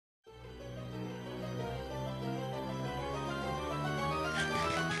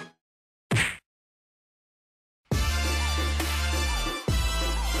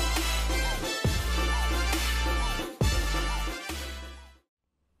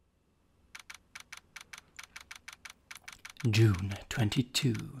June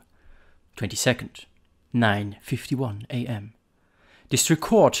 22nd, 9:51 a.m. District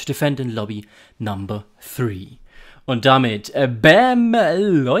Court, Defendant Lobby Number 3. Und damit, bam,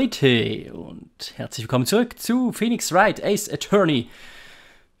 Leute, und herzlich willkommen zurück zu Phoenix Wright, Ace Attorney,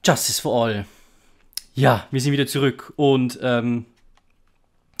 Justice for All. Ja, wir sind wieder zurück und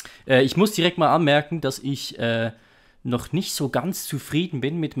ich muss direkt mal anmerken, dass ich noch nicht so ganz zufrieden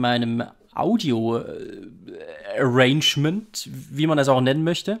bin mit meinem Audio-Arrangement, wie man es auch nennen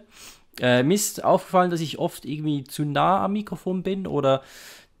möchte. Mir ist aufgefallen, dass ich oft irgendwie zu nah am Mikrofon bin oder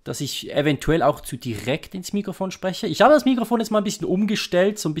dass ich eventuell auch zu direkt ins Mikrofon spreche. Ich habe das Mikrofon jetzt mal ein bisschen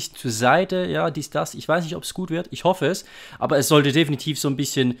umgestellt, so ein bisschen zur Seite, ja, dies, das. Ich weiß nicht, ob es gut wird, ich hoffe es, aber es sollte definitiv so ein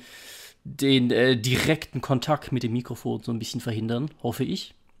bisschen den direkten Kontakt mit dem Mikrofon so ein bisschen verhindern, hoffe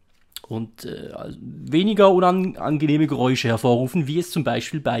ich. Und also weniger unangenehme Geräusche hervorrufen, wie es zum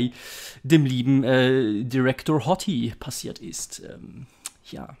Beispiel bei dem lieben Director Hottie passiert ist.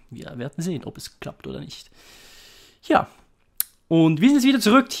 Ja, wir werden sehen, ob es klappt oder nicht. Ja, und wir sind jetzt wieder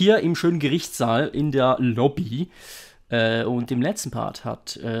zurück hier im schönen Gerichtssaal in der Lobby. Und im letzten Part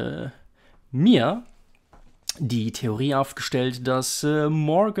hat mir die Theorie aufgestellt, dass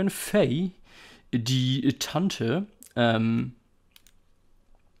Morgan Fay, die Tante,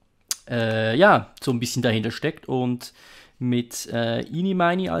 ja, so ein bisschen dahinter steckt und mit Eenie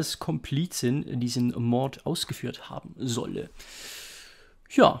Meenie als Komplizin diesen Mord ausgeführt haben solle.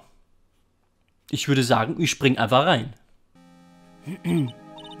 Ja, ich würde sagen, ich spring einfach rein.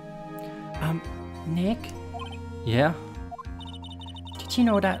 Nick? Yeah? Did you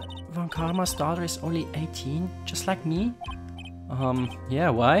know that Von Karma's daughter is only 18, just like me? Yeah,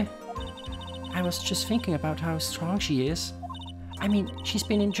 why? I was just thinking about how strong she is. I mean, she's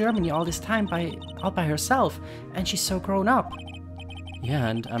been in Germany all this time all by herself, and she's so grown up. Yeah,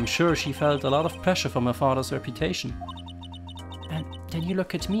 and I'm sure she felt a lot of pressure from her father's reputation. And then you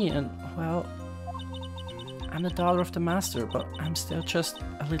look at me and, well, I'm the daughter of the master, but I'm still just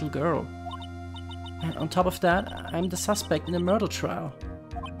a little girl. And on top of that, I'm the suspect in a murder trial.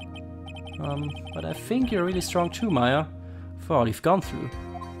 But I think you're really strong too, Maya, for all you've gone through.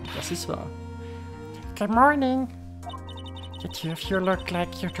 Das ist wahr. Good morning. The two of you look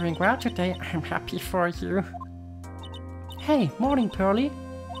like you're doing well today. I'm happy for you. Hey, morning, Pearly.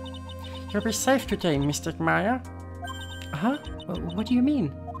 You'll be safe today, Mr. Maya. Huh? What do you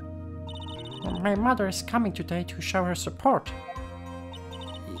mean? My mother is coming today to show her support.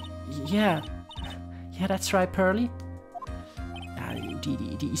 Yeah. Yeah, that's right, Pearly. Ja,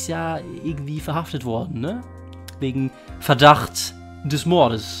 die ist ja irgendwie verhaftet worden, ne? Wegen Verdacht des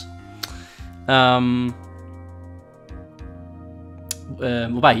Mordes.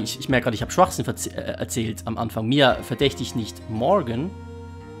 Wobei, ich merke gerade, ich habe Schwachsinn erzählt am Anfang. Mir verdächtigt nicht Morgan.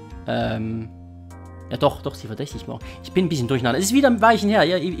 Ja doch, sie verdächtigt Morgan. Ich bin ein bisschen durcheinander. Es ist wieder ein Weilchen her.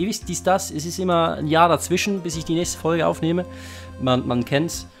 Ja, ihr wisst, das. Es ist immer ein Jahr dazwischen, bis ich die nächste Folge aufnehme. Man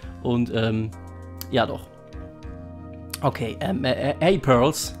kennt's. Und, ja doch. Okay, hey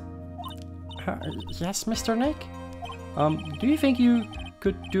Pearls. Yes, Mr. Nick? Do you think you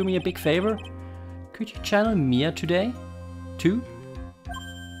could do me a big favor? Could you channel Mia today? Too?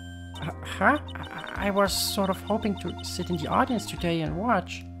 Huh? I was sort of hoping to sit in the audience today and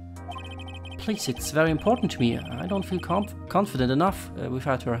watch. Please, it's very important to me. I don't feel confident enough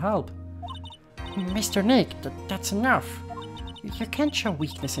without her help. Mr. Nick, that's enough. You can't show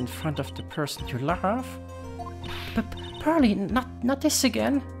weakness in front of the person you love. But Pearly, not this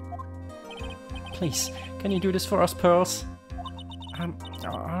again. Please, can you do this for us, Pearls?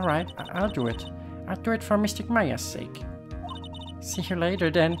 Alright, I'll do it. I'll do it for Mr. Maya's sake. See you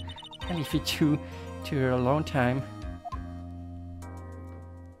later then. I'll leave you to your alone time.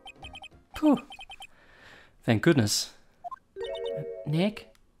 Puh. Thank goodness.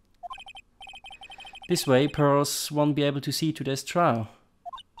 Nick? This way, Pearls won't be able to see today's trial.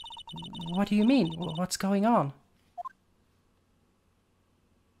 What do you mean? What's going on?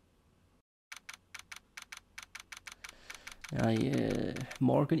 Ja,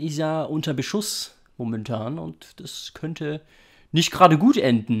 Morgan ist ja unter Beschuss momentan und das könnte nicht gerade gut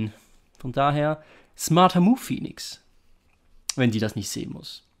enden. Von daher, smarter Move, Phoenix. Wenn die das nicht sehen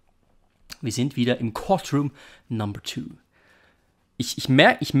muss. Wir sind wieder im Courtroom Number 2. Ich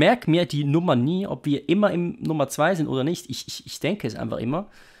merk mir die Nummer nie, ob wir immer im Nummer 2 sind oder nicht. Ich denke es einfach immer.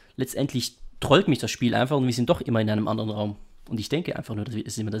 Letztendlich trollt mich das Spiel einfach und wir sind doch immer in einem anderen Raum. Und ich denke einfach nur, dass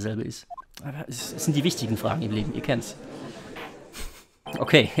es immer dasselbe ist. Aber es sind die wichtigen Fragen im Leben, ihr kennt's.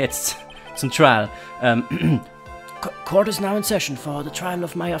 Okay, jetzt zum Trial. Court is now in session for the trial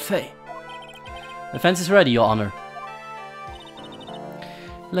of Maya Fay. Defense is ready, Your Honor.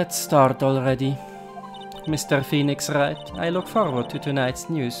 Let's start already. Mr. Phoenix Wright, I look forward to tonight's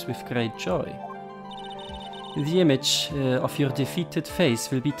news with great joy. The image of your defeated face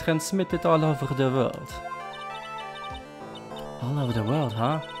will be transmitted all over the world. All over the world,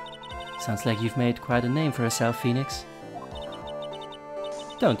 huh? Sounds like you've made quite a name for yourself, Phoenix.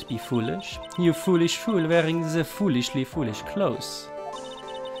 Don't be foolish, you foolish fool wearing the foolishly foolish clothes.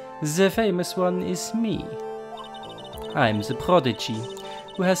 The famous one is me. I'm the prodigy,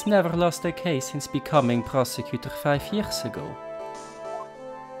 who has never lost a case since becoming prosecutor 5 years ago.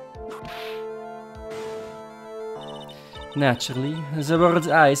 Naturally, the world's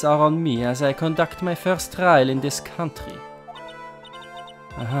eyes are on me as I conduct my first trial in this country.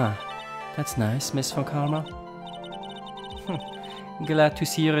 Aha, that's nice, Miss von Karma. Glad to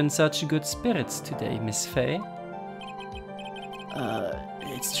see you're in such good spirits today, Miss Faye.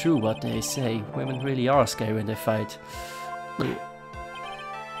 It's true what they say. Women really are scary when they fight.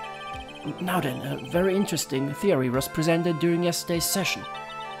 Now then, a very interesting theory was presented during yesterday's session.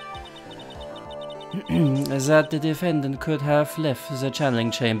 That the defendant could have left the channeling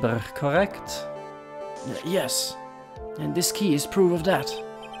chamber, correct? Yes, and this key is proof of that.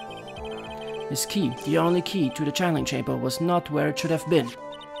 This key, the only key to the channeling chamber, was not where it should have been.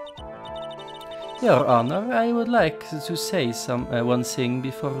 Your Honor, I would like to say one thing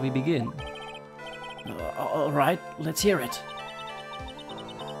before we begin. Alright, let's hear it.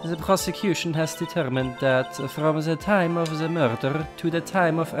 The prosecution has determined that from the time of the murder to the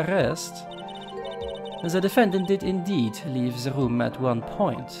time of arrest, the defendant did indeed leave the room at one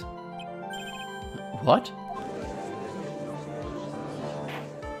point. What?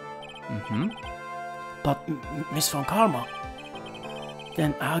 But, Miss von Karma,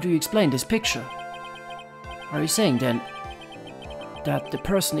 then how do you explain this picture? Are you saying then that the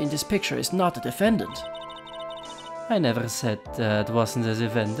person in this picture is not the defendant? I never said that wasn't the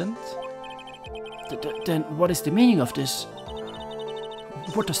defendant. Then what is the meaning of this?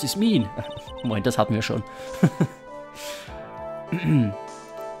 What does this mean? Moin, das hatten wir schon.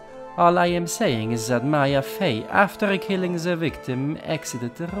 All I am saying is that Maya Fey, after killing the victim,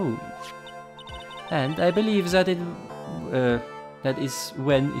 exited the room. And I believe that that is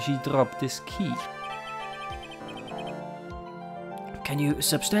when she dropped this key. Can you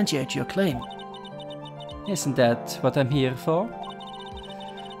substantiate your claim? Isn't that what I'm here for?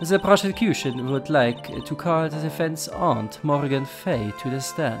 The prosecution would like to call the defense Aunt Morgan Fay to the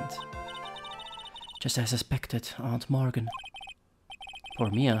stand. Just as suspected, Aunt Morgan. Poor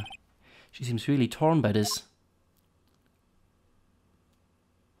Mia. She seems really torn by this.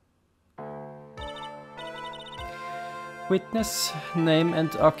 Witness, name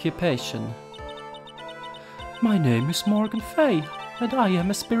and occupation. My name is Morgan Fay, and I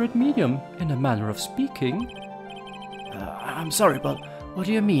am a spirit medium, in a manner of speaking. I'm sorry, but what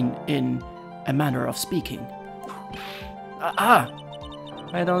do you mean, in a manner of speaking?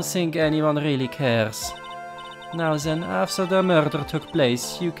 I don't think anyone really cares. Now then, after the murder took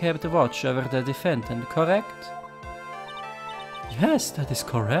place, you kept watch over the defendant, correct? Yes, that is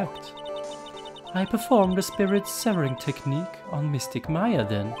correct. I performed the spirit severing technique on Mystic Maya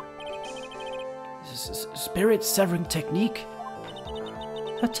then. Spirit severing technique?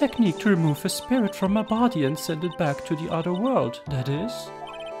 A technique to remove a spirit from a body and send it back to the other world, that is?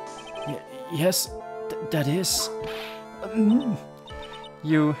 Yes, that is.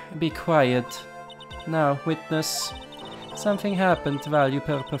 You be quiet. Now, witness, something happened while you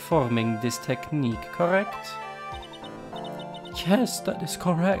were performing this technique, correct? Yes, that is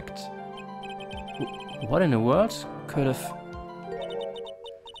correct. What in the world could have...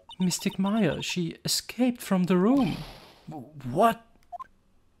 Mystic Maya, she escaped from the room. What?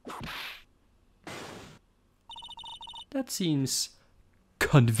 That seems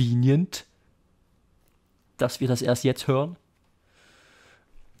convenient, dass wir das erst jetzt hören.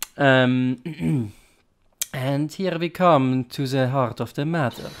 And here we come to the heart of the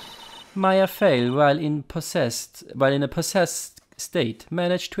matter. Maya Fail, while in a possessed state,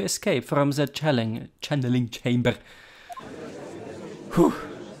 managed to escape from the channeling chamber. Whew.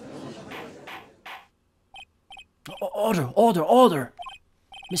 Order!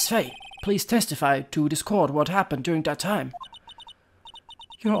 Miss Fay, please testify to this court what happened during that time.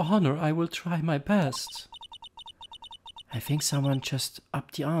 Your Honor, I will try my best. I think someone just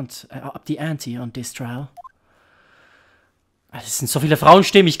upped the ante on this trial. Es sind so viele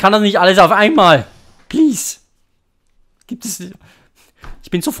Frauenstimmen, ich kann das nicht alles auf einmal. Please. Gibt es...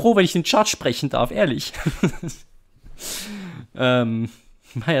 Ich bin so froh, wenn ich den Chart sprechen darf, ehrlich.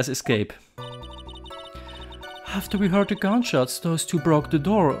 Maya's escape. After we heard the gunshots, those two broke the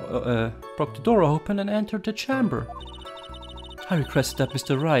door open and entered the chamber. I request that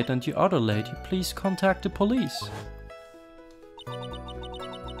Mr. Wright and the other lady please contact the police.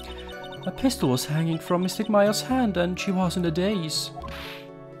 A pistol was hanging from Miss Maya's hand and she was in a daze.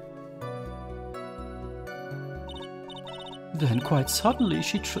 Then quite suddenly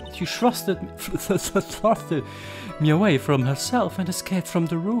she thrusted me away from herself and escaped from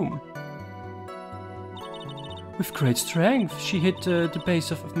the room. With great strength she hit the base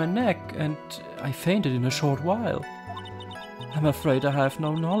of my neck and I fainted in a short while. I'm afraid I have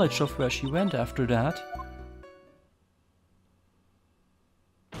no knowledge of where she went after that.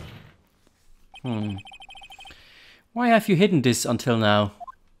 Why have you hidden this until now?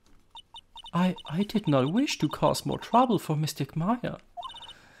 I did not wish to cause more trouble for Mystic Maya.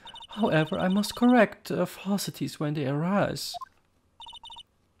 However, I must correct falsities when they arise.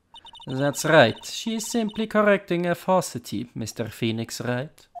 That's right. She is simply correcting a falsity, Mr. Phoenix,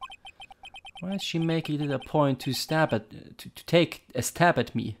 right? Why is she making it a point to take a stab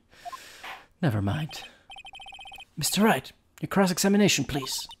at me? Never mind. Mr. Wright, your cross-examination,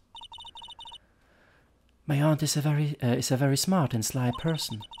 please. My aunt is a very smart and sly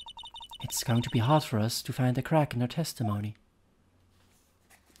person. It's going to be hard for us to find a crack in her testimony.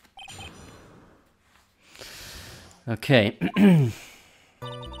 Okay.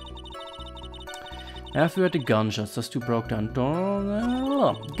 After the gunshots, das du broke down door.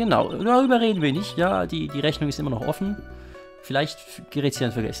 Genau, darüber reden wir nicht. Ja, die Rechnung ist immer noch offen. Vielleicht gerät sie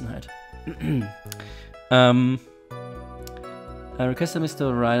in Vergessenheit. I request that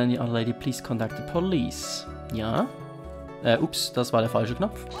Mr. Wright and the other lady please contact the police. Ja. Ups, das war der falsche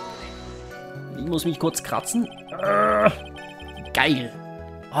Knopf. Ich muss mich kurz kratzen. Geil.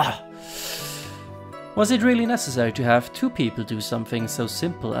 Was it really necessary to have two people do something so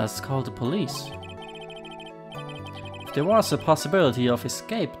simple as call the police? If there was a possibility of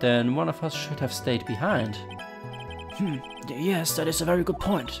escape, then one of us should have stayed behind. Yes, that is a very good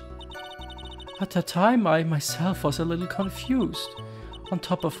point. At that time, I myself was a little confused. On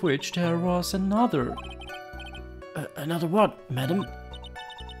top of which, there was another... another what, madam?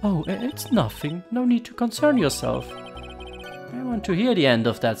 Oh, it's nothing. No need to concern yourself. I want to hear the end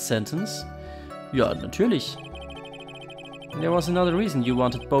of that sentence. Ja, natürlich. There was another reason you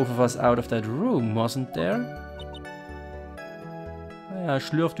wanted both of us out of that room, wasn't there? Naja,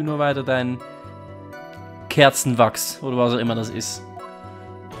 schlürf du nur weiter deinen Kerzenwachs oder was auch immer das ist.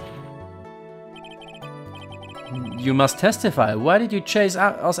 You must testify. Why did you chase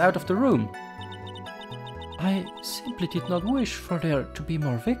us out of the room? I simply did not wish for there to be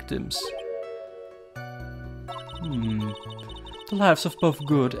more victims. The lives of both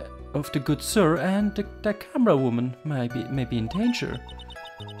the good sir and the camera woman may be in danger.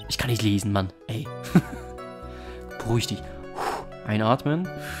 Ich kann nicht lesen, Mann. Ey. Beruhig dich. Einatmen.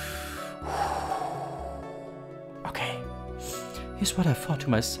 Okay. Here's what I thought to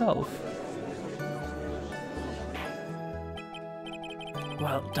myself.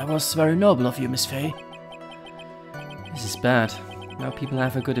 Well, that was very noble of you, Miss Faye. This is bad. Now people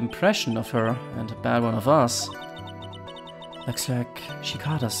have a good impression of her and a bad one of us. Looks like she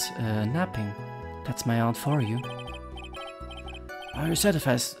caught us napping. That's my aunt for you. Are you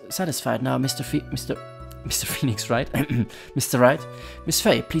satisfied now, Mr. Phoenix, right? Mr. Wright? Miss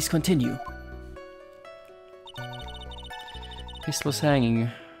Faye, please continue. Pistol was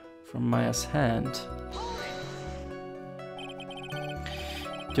hanging from Maya's hand.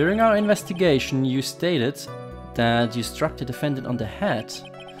 During our investigation, you stated that you struck the defendant on the head,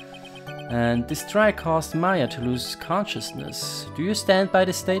 and this strike caused Maya to lose consciousness. Do you stand by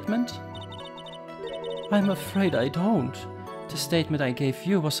this statement? I'm afraid I don't. The statement I gave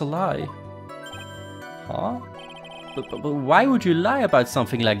you was a lie. Huh? But why would you lie about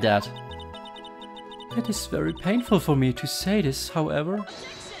something like that? It is very painful for me to say this, however.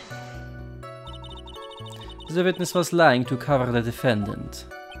 The witness was lying to cover the defendant.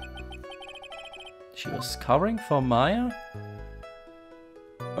 She was covering for Maya?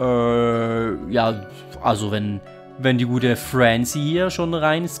 Ja, also wenn die gute Francie hier schon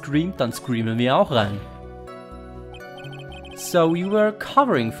rein screamt, dann screamen wir auch rein. So you were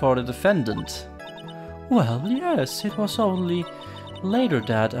covering for the defendant? Well, yes, it was only later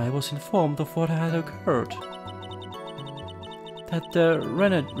that I was informed of what had occurred. That the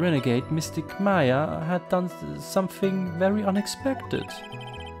renegade Mystic Maya had done something very unexpected.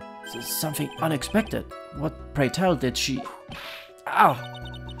 Something unexpected? What, pray tell, did she... Ow!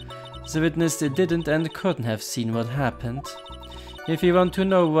 The witness didn't and couldn't have seen what happened. If you want to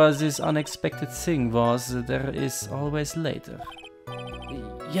know what this unexpected thing was, there is always later.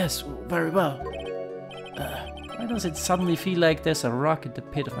 Yes, very well. Why does it suddenly feel like there's a rock in the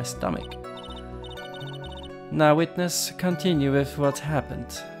pit of my stomach? Now, witness, continue with what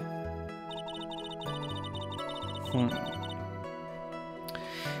happened.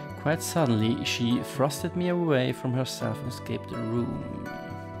 Quite suddenly, she thrusted me away from herself and escaped the room.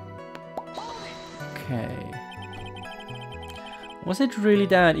 Okay. Was it really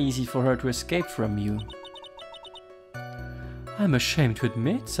that easy for her to escape from you? I'm ashamed to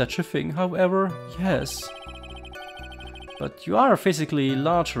admit such a thing, however, yes. But you are physically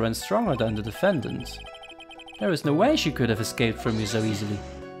larger and stronger than the defendant. There is no way she could have escaped from you so easily.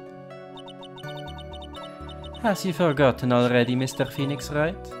 Has you forgotten already, Mr. Phoenix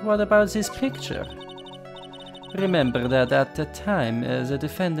Wright? What about this picture? Remember that at the time, the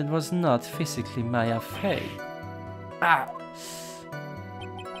defendant was not physically Maya Fey.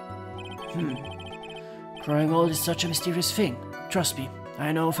 Growing old is such a mysterious thing. Trust me,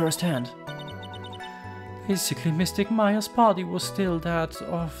 I know firsthand. Basically, Mystic Maya's body was still that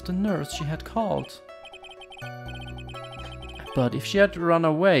of the nurse she had called. But if she had run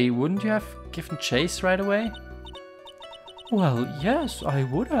away, wouldn't you have given chase right away? Well, yes, I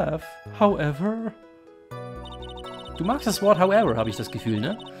would have. However... Du magst das Wort however, habe ich das Gefühl,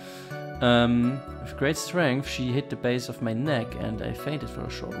 ne? With great strength, she hit the base of my neck and I fainted for a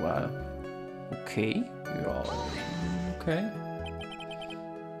short while. Okay. Yeah. Okay.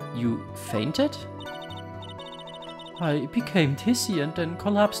 You fainted? I became dizzy and then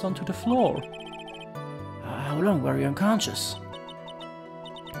collapsed onto the floor. How long were you unconscious?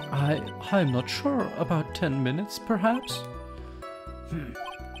 I'm not sure. About 10 minutes, perhaps?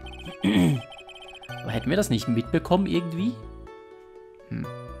 Hätten wir das nicht mitbekommen irgendwie?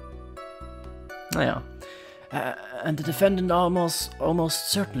 Naja. And the defendant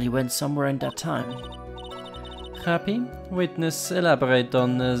almost certainly went somewhere in that time. Happy? Witness, elaborate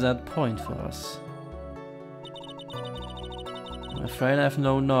on that point for us. I'm afraid I have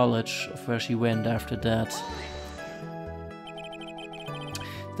no knowledge of where she went after that.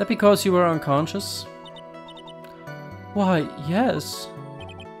 Is that because you were unconscious? Why, yes.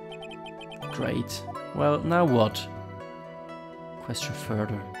 Great. Well, now what? Question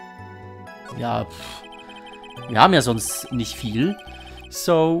further. Ja, wir haben ja sonst nicht viel.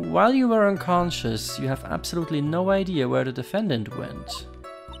 So, while you were unconscious, you have absolutely no idea where the defendant went.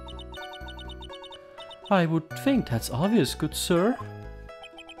 I would think that's obvious, good sir.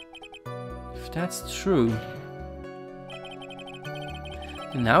 If that's true,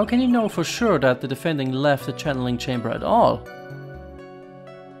 then how can you know for sure that the defendant left the channeling chamber at all?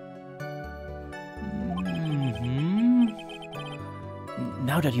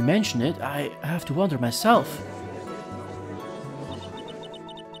 Now that you mention it, I have to wonder myself.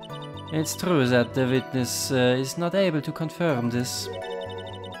 It's true that the witness is not able to confirm this.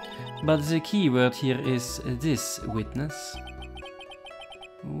 But the key word here is this, witness.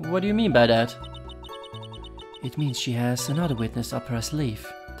 What do you mean by that? It means she has another witness up her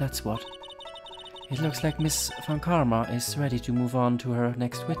sleeve, that's what. It looks like Miss Van Karma is ready to move on to her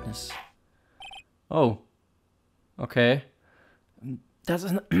next witness. Oh. Okay. That's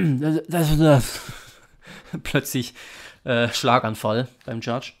enough. Plötzlich Schlaganfall beim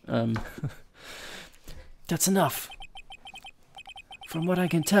Judge. That's enough. From what I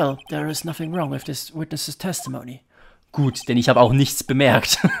can tell, there is nothing wrong with this witness's testimony. Gut, denn ich habe auch nichts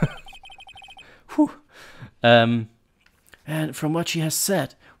bemerkt. And from what she has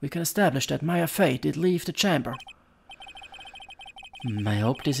said, we can establish that Maya Fey did leave the chamber. I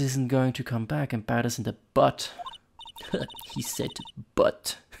hope this isn't going to come back and bite us in the butt. He said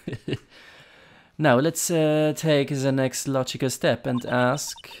butt. Now let's take the next logical step and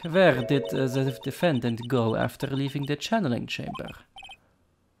ask, where did the defendant go after leaving the channeling chamber?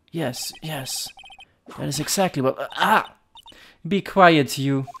 Yes. That is exactly what... Be quiet,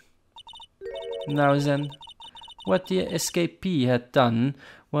 you. Now then, what the escapee had done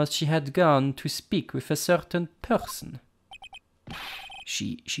was she had gone to speak with a certain person.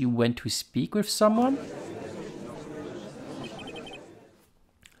 She went to speak with someone?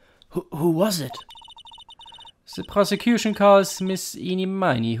 Who was it? The prosecution calls Miss Eeny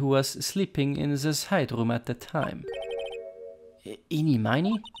Miny, who was sleeping in the side room at the time. Eeny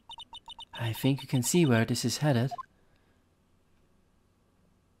Miny? I think you can see where this is headed.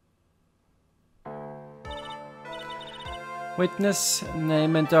 Witness,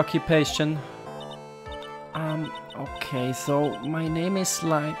 name and occupation. Okay, so my name is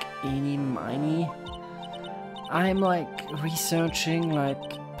like Eeny Miny. I'm like researching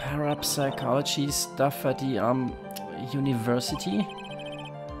like parapsychology stuff at the university.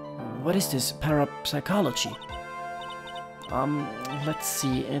 What is this parapsychology? Let's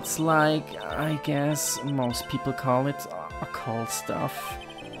see, it's like, I guess most people call it occult stuff.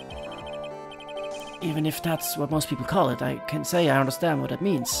 even if that's what most people call it, I can say I understand what that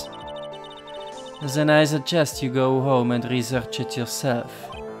means. Then I suggest you go home and research it yourself.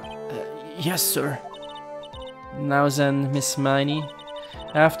 Yes, sir. Now then, Miss Miney,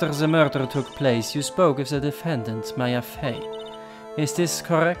 after the murder took place, you spoke with the defendant, Maya Fay. Is this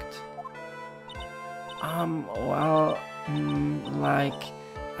correct? Well, like,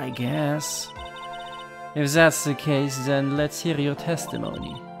 I guess. If that's the case, then let's hear your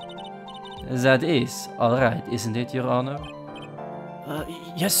testimony. That is alright, isn't it, Your Honor?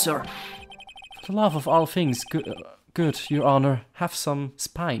 Yes, sir. For the love of all things good, Your Honor, have some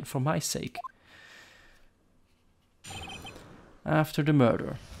spine for my sake. After the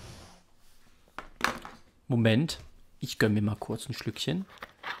murder. Moment, ich gönn mir mal kurz ein Schlückchen.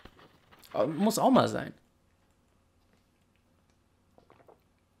 Muss auch mal sein.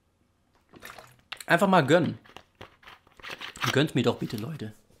 Einfach mal gönnen. Gönnt mir doch bitte,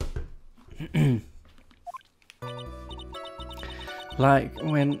 Leute. Like,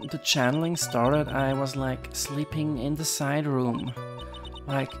 when the channeling started, I was like sleeping in the side room.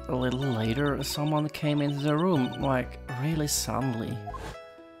 Like, a little later, someone came into the room, like, really suddenly.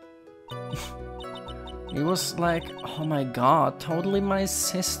 It was like, oh my god, totally my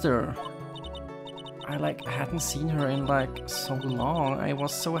sister. I like hadn't seen her in like so long. I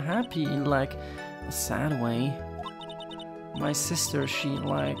was so happy in like a sad way. My sister, she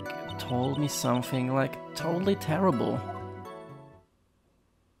like told me something like totally terrible.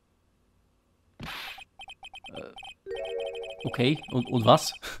 Okay, und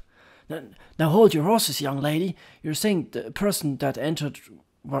was? Now hold your horses, young lady. You're saying the person that entered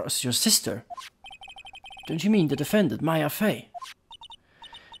was your sister. Don't you mean the defendant, Maya Fay?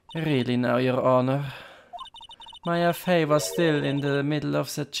 Really now, Your Honor. Maya Fay was still in the middle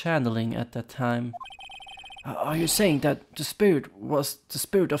of the channeling at that time. Are you saying that the spirit was the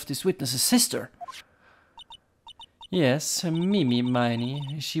spirit of this witness's sister? Yes, Mimi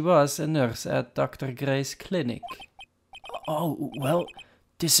Miney. She was a nurse at Dr. Gray's clinic. Oh, well,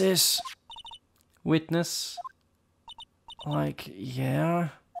 this is... Witness? Like, yeah...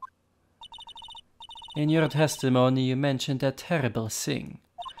 In your testimony you mentioned that terrible thing.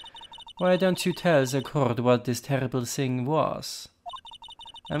 Why don't you tell the court what this terrible thing was?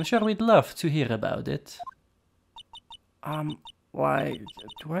 I'm sure we'd love to hear about it. Why,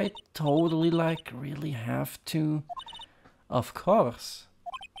 do I totally, like, really have to? Of course.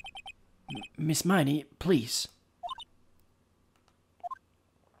 Miss Miney, please.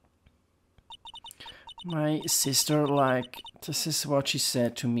 My sister, like, this is what she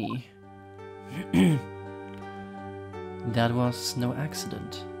said to me. That was no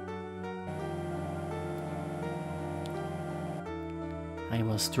accident. I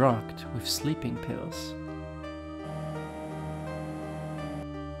was drugged with sleeping pills.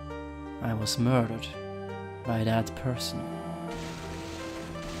 I was murdered by that person.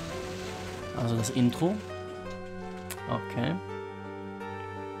 Also das Intro. Okay.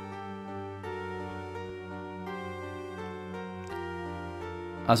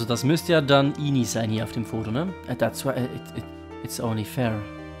 Also das müsste ja dann Ini sein hier auf dem Foto, ne? That's why it's only fair,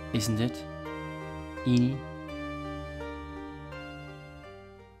 isn't it? Ini.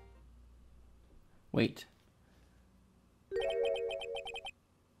 Wait.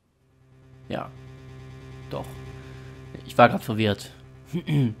 Ja. Doch. Ich war gerade verwirrt.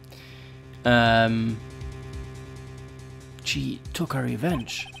 She took her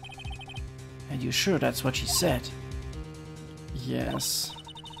revenge. And you sure that's what she said? Yes.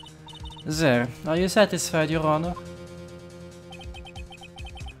 There. Are you satisfied, Your Honor?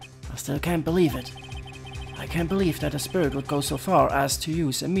 I still can't believe it. I can't believe that a spirit would go so far as to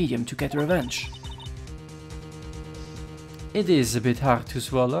use a medium to get revenge. It is a bit hard to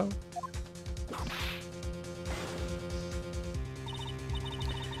swallow.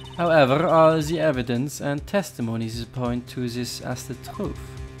 However, all the evidence and testimonies point to this as the truth.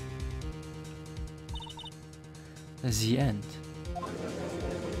 The end.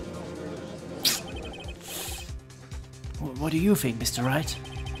 What do you think, Mr. Wright?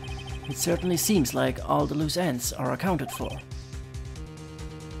 It certainly seems like all the loose ends are accounted for.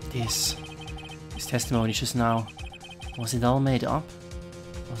 This testimony just now, was it all made up?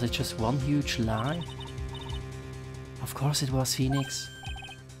 Was it just one huge lie? Of course it was, Phoenix.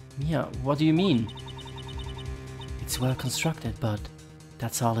 Yeah, what do you mean? It's well constructed, but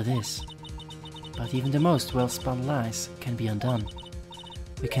that's all it is. But even the most well-spun lies can be undone.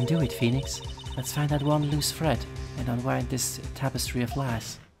 We can do it, Phoenix. Let's find that one loose thread and unwind this tapestry of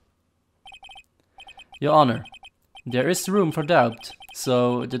lies. Your Honor, there is room for doubt,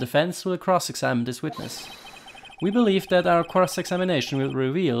 so the defense will cross-examine this witness. We believe that our cross-examination will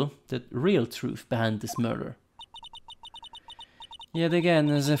reveal the real truth behind this murder. Yet again,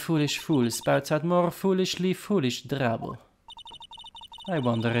 as a foolish fool spouts out more foolishly foolish drabble. I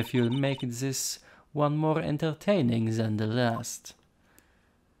wonder if you'll make this one more entertaining than the last.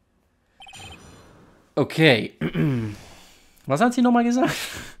 Okay. Was hat sie nochmal gesagt?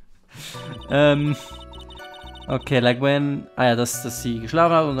 Okay, like when... Ah ja, dass sie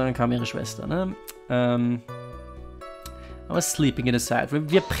geschlafen hat und dann kam ihre Schwester, ne? I was sleeping in the side.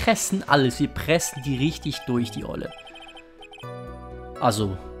 Wir pressen alles. Wir pressen die richtig durch, die Olle.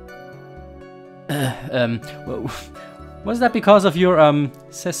 Also. Was that because of your,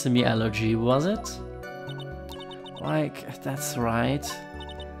 sesame allergy, was it? Like, that's right.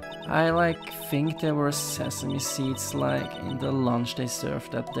 I, like, think there were sesame seeds, like, in the lunch they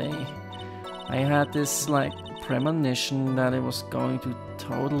served that day. I had this, like, premonition that it was going to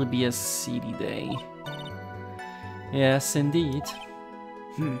totally be a seedy day. Yes, indeed.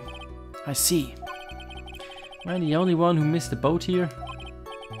 I see. Am I the only one who missed the boat here?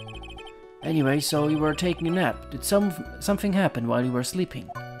 Anyway, so you were taking a nap. Did something happen while you were sleeping?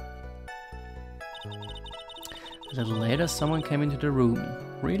 A little later, someone came into the room,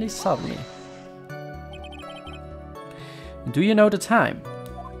 really suddenly. Do you know the time?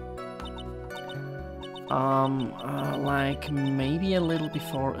 Like maybe a little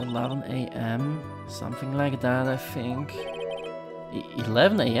before 11 AM, something like that, I think.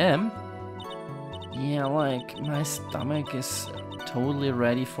 11 AM? Yeah, like my stomach is totally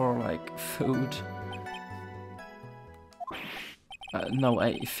ready for like food. No,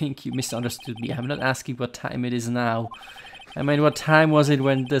 I think you misunderstood me. I'm not asking what time it is now. I mean, what time was it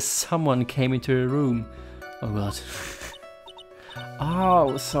when someone came into the room? Oh god.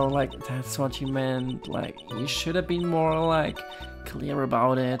 Oh, so like that's what you meant. Like you should have been more like clear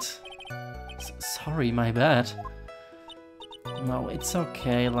about it. Sorry, my bad. No, it's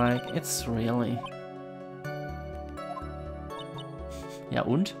okay. Like it's really. Ja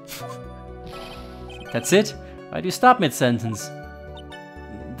und? That's it? Why do you stop mid-sentence?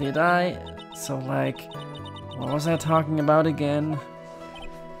 Did I? So like, what was I talking about again?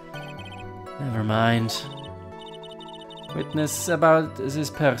 Never mind. Witness about this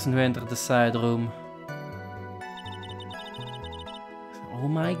person who entered the side room. Oh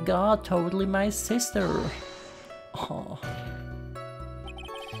my god, totally my sister. Oh.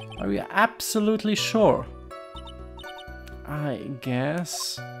 Are you absolutely sure? I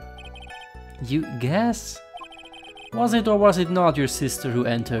guess. You guess? Was it or was it not your sister who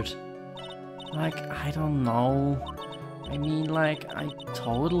entered? Like, I don't know. I mean, like, I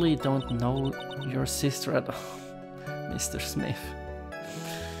totally don't know your sister at all. Mr. Smith.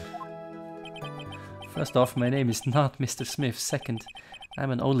 First off, my name is not Mr. Smith. Second,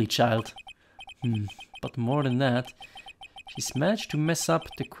 I'm an only child. But more than that, she's managed to mess up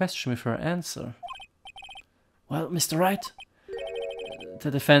the question with her answer. Well, Mr. Wright,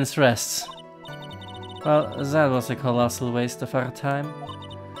 the defense rests. Well, that was a colossal waste of our time.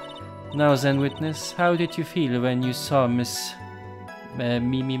 Now then, witness, how did you feel when you saw Miss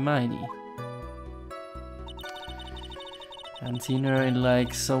Mimi Miney? Hadn't seen her in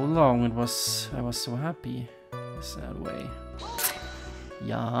like so long. I was so happy. In a sad way.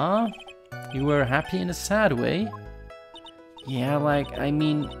 Yeah? You were happy in a sad way? Yeah, like, I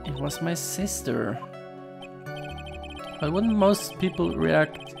mean, it was my sister. But wouldn't most people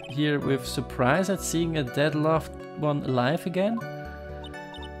react here with surprise at seeing a dead loved one alive again?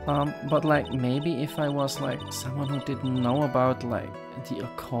 But like, maybe if I was like someone who didn't know about like the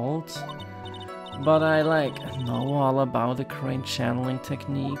occult, but I like know all about the crane channeling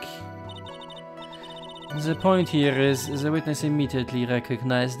technique. The point here is the witness immediately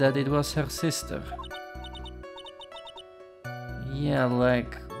recognized that it was her sister. Yeah,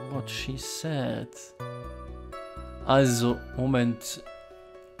 like what she said. Also, Moment.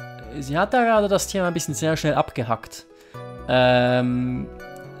 Sie hat da gerade das Thema ein bisschen sehr schnell abgehackt.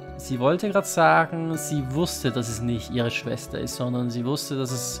 Sie wollte gerade sagen, sie wusste, dass es nicht ihre Schwester ist, sondern sie wusste,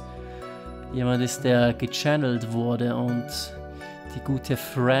 dass es jemand ist, der gechannelt wurde, und die gute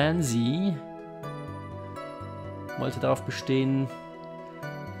Francie wollte darauf bestehen,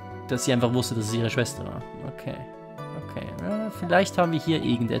 dass sie einfach wusste, dass es ihre Schwester war. Okay. Okay. Ja, vielleicht haben wir hier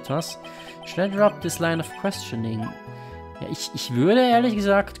irgendetwas. Should I drop this line of questioning? Ja, ich würde ehrlich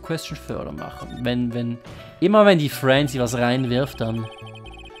gesagt Question further machen. Immer wenn die Francie was reinwirft, dann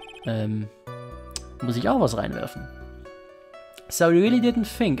muss ich auch was reinwerfen. So you really didn't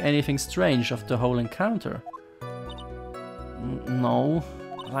think anything strange of the whole encounter? No,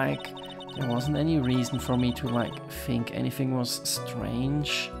 like there wasn't any reason for me to like think anything was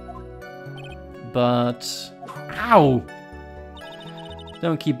strange. But Ow!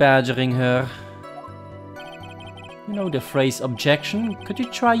 Don't keep badgering her. You know the phrase objection? Could you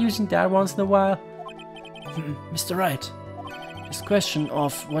try using that once in a while? Mr. Wright, this question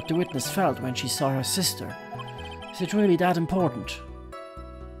of what the witness felt when she saw her sister, is it really that important?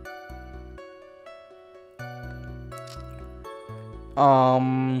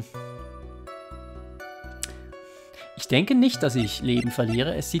 Ich denke nicht, dass ich Leben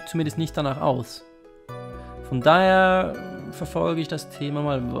verliere. Es sieht zumindest nicht danach aus. Von daher verfolge ich das Thema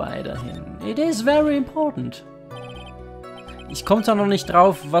mal weiterhin. It is very important. Ich komme zwar noch nicht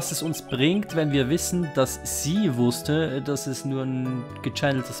drauf, was es uns bringt, wenn wir wissen, dass sie wusste, dass es nur ein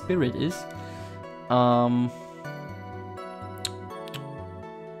gechannelter Spirit ist. Bin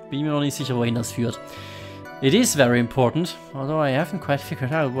mir noch nicht sicher, wohin das führt. It is very important, although I haven't quite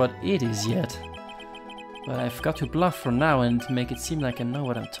figured out what it is yet. But I've got to bluff for now and make it seem like I know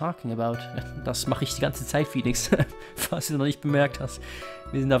what I'm talking about. Das mache ich die ganze Zeit, Phoenix. Falls du noch nicht bemerkt hast.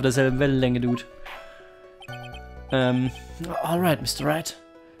 Wir sind auf derselben Wellenlänge, Dude. Alright, Mr. Wright.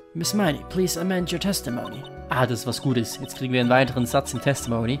 Miss Miney, please amend your testimony. Ah, das ist was Gutes. Jetzt kriegen wir einen weiteren Satz im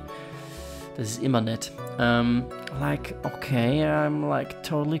Testimony. Das ist immer nett. Like, okay, I'm like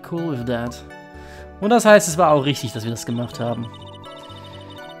totally cool with that. Und das heißt, es war auch richtig, dass wir das gemacht haben.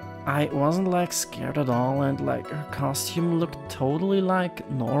 I wasn't like scared at all and like her costume looked totally like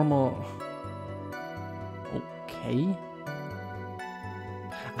normal. Okay.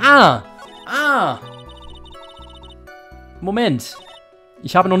 Ah! Moment.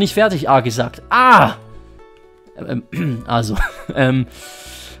 Ich habe noch nicht fertig A gesagt. Also,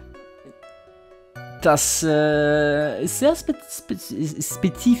 das ist sehr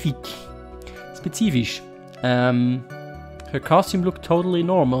spezifisch. Her costume looked totally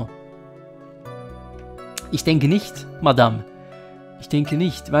normal. Ich denke nicht, Madame. Ich denke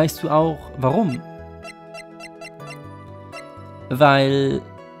nicht. Weißt du auch, warum? Weil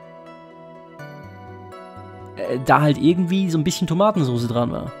da halt irgendwie so ein bisschen Tomatensauce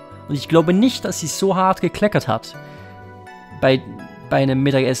dran war. Und ich glaube nicht, dass sie so hart gekleckert hat. Bei einem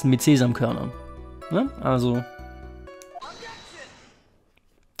Mittagessen mit Sesamkörnern. Ne? Also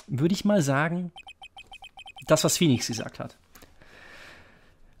würde ich mal sagen, das, was Phoenix gesagt hat.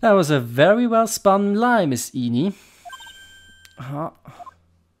 That was a very well spun lie, Miss Eni.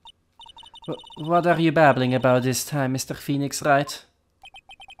 What are you babbling about this time, Mr. Phoenix Wright?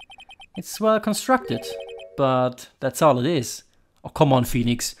 It's well constructed, but that's all it is. Oh, come on,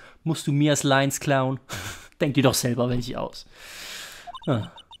 Phoenix. Musst du mir als Lines klauen? Denk dir doch selber welche aus.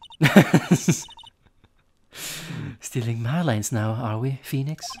 Stealing my lines now, are we,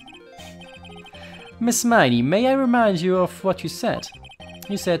 Phoenix? Miss Miney, may I remind you of what you said?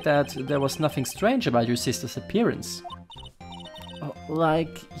 You said that there was nothing strange about your sister's appearance.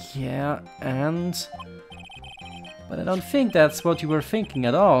 Like, yeah, and... But I don't think that's what you were thinking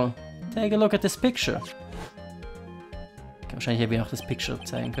at all. Take a look at this picture. Wahrscheinlich hätte ich noch das Picture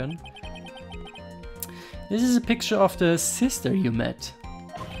zeigen können. This is a picture of the sister you met.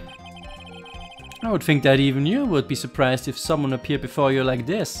 I would think that even you would be surprised if someone appeared before you like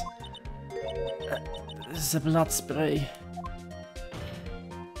this. This is a blood spray.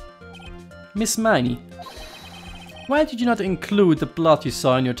 Miss Miney, why did you not include the blood you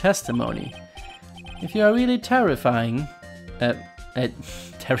saw in your testimony? If you are really terrifying...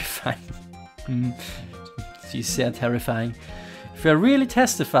 terrifying. You said terrifying. If you are really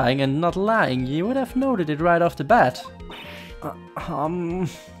testifying and not lying, you would have noted it right off the bat.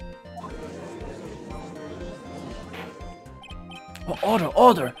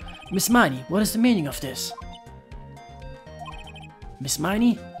 Order! Miss Miney, what is the meaning of this? Miss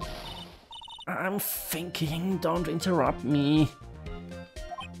Miney? I'm thinking, don't interrupt me.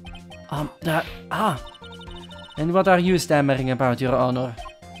 And what are you stammering about, Your Honor?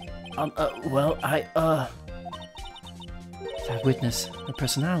 Well, That witness, her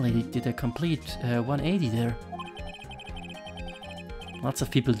personality did a complete 180 there. Lots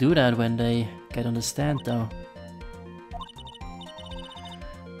of people do that when they get on the stand, though.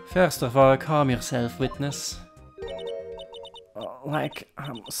 First of all, calm yourself, witness.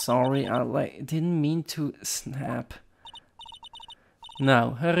 I'm sorry, I didn't mean to snap.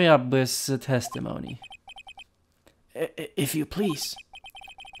 Now, hurry up with the testimony. If you please.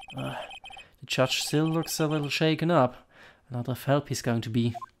 The judge still looks a little shaken up. A lot of help he's going to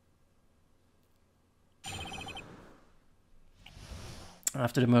be.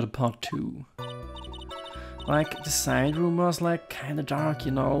 After the murder part 2. The side room was kinda dark,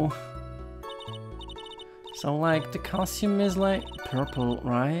 you know. So the costume is purple,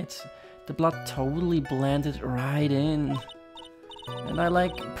 right? The blood totally blended right in. And I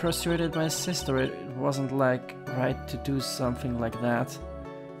like persuaded my sister it wasn't like right to do something like that.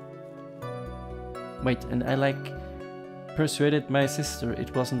 Wait, and I like persuaded my sister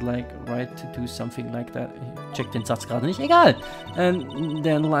it wasn't like right to do something like that. Ich check den Satz gerade nicht, egal. And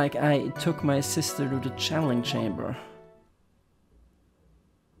then like I took my sister to the channeling chamber.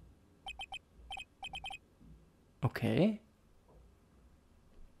 Okay.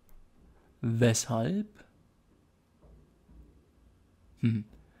 Weshalb?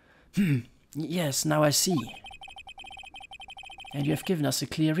 Yes, now I see. And you have given us a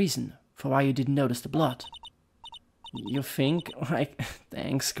clear reason for why you didn't notice the blood. You think? Like,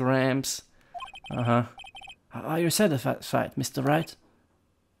 thanks, Gramps. Uh-huh. Are you satisfied, Mr. Wright?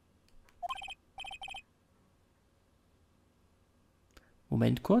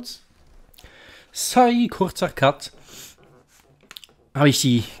 Moment kurz. Sorry, kurzer Cut. Habe ich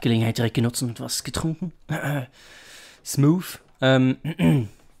die Gelegenheit direkt genutzt und was getrunken? Smooth. Alright,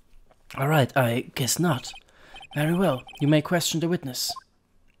 I guess not. Very well, you may question the witness.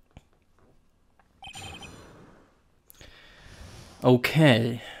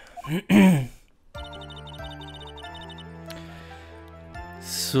 Okay.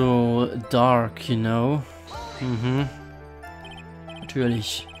 So dark, you know.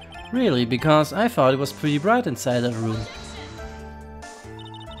 Natürlich. Really, because I thought it was pretty bright inside that room.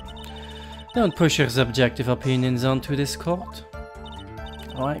 Don't push your subjective opinions onto this court.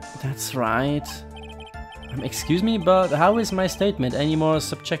 Alright, that's right. Excuse me, but how is my statement any more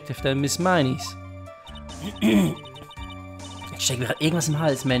subjective than Miss Miney's? Ich steck mir grad irgendwas im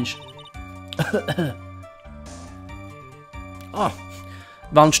Hals, Mensch. Oh,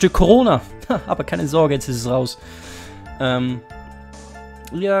 war ein Stück Corona. Aber keine Sorge, jetzt ist es raus.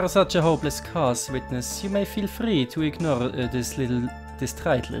 You are such a hopeless case, witness. You may feel free to ignore this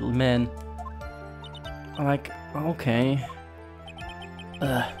distraught little man. Like, okay.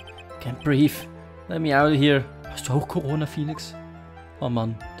 Can't breathe. Let me out of here. Hast du auch Corona, Phoenix? Oh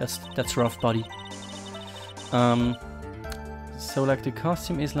man, that's rough, buddy. So like the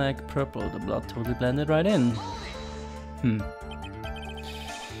costume is like purple, the blood totally blended right in. You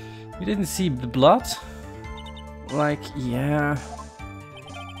didn't see the blood? Like, yeah.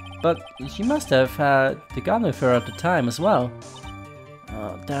 But she must have had the gun with her at the time as well.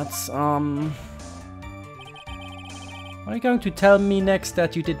 Are you going to tell me next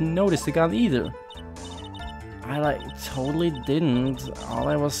that you didn't notice the gun either? I like totally didn't. All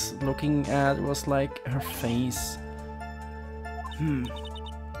I was looking at was like her face.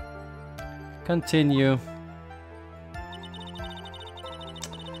 Continue.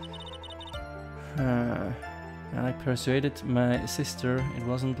 I persuaded my sister it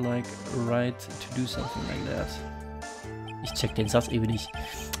wasn't like right to do something like that. Ich check den Satz eben nicht.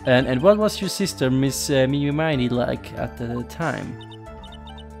 And what was your sister, Miss Mimimini, like at the time?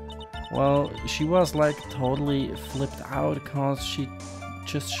 Well, she was like totally flipped out because she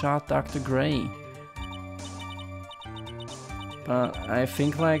just shot Dr. Gray. But I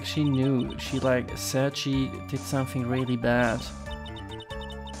think like she knew. She like said she did something really bad.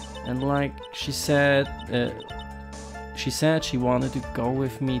 And like she said she wanted to go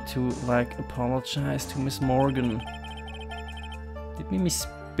with me to like apologize to Miss Morgan. Did Miss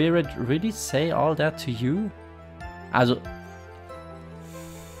Spirit really say all that to you? Also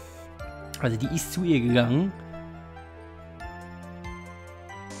die ist zu ihr gegangen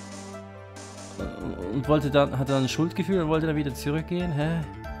und hatte dann ein Schuldgefühl und wollte dann wieder zurückgehen, hä?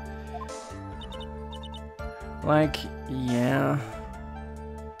 Like, yeah.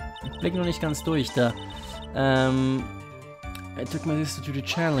 Ich blick noch nicht ganz durch da. I took my sister to the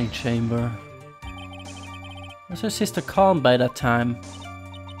channeling chamber. Was her sister calm by that time?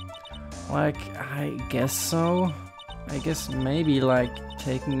 Like, I guess so. I guess maybe like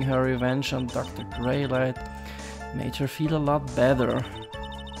taking her revenge on Dr. Gray like made her feel a lot better.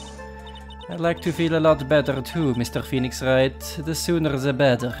 I'd like to feel a lot better too, Mr. Phoenix Wright. The sooner the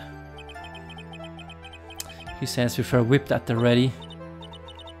better. He says with her whipped at the ready.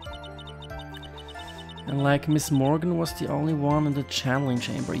 And like Miss Morgan was the only one in the channeling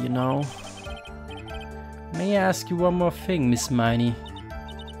chamber, you know. May I ask you one more thing, Miss Miney?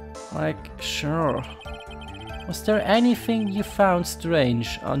 Like, sure. Was there anything you found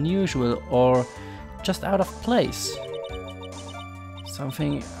strange, unusual, or just out of place?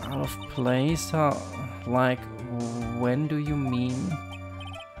 Something out of place? Like, when do you mean?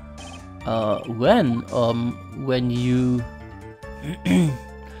 When you...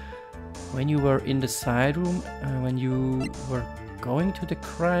 when you were in the side room, when you were going to the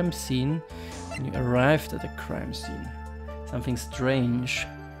crime scene, when you arrived at the crime scene. Something strange.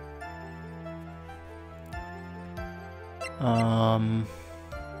 When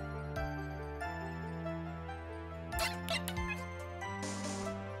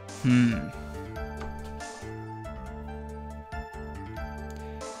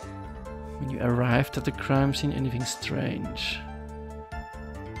you arrived at the crime scene, anything strange?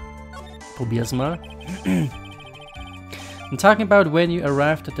 Probier's mal. I'm talking about when you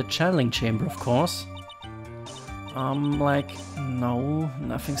arrived at the channeling chamber, of course. Like, no,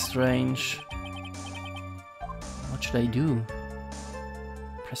 nothing strange. What should I do?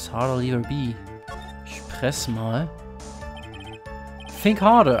 Press harder, lever B. Ich press mal. Think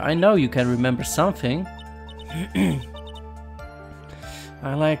harder, I know you can remember something.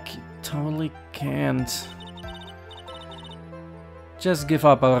 I like, totally can't. Just give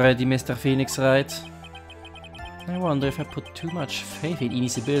up already, Mr. Phoenix, Wright. I wonder if I put too much faith in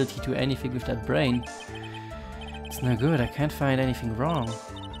Inis ability to anything with that brain. It's no good, I can't find anything wrong.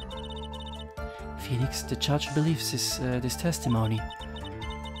 Phoenix, the judge believes this testimony.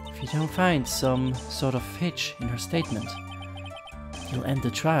 If you don't find some sort of hitch in her statement, he'll end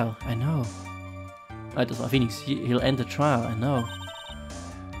the trial, I know. Das war Phoenix, he'll end the trial, I know.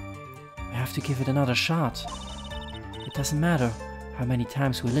 We have to give it another shot. It doesn't matter how many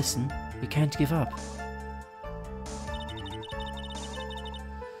times we listen, we can't give up.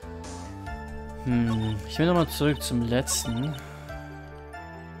 Ich will nochmal zurück zum letzten.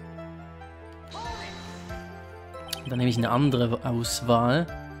 Dann nehme ich eine andere Auswahl.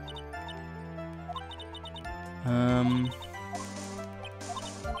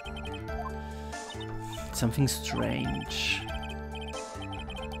 Something strange.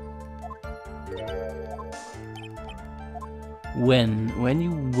 When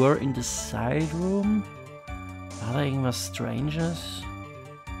you were in the side room? War da irgendwas Stranges?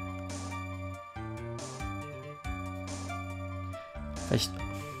 Vielleicht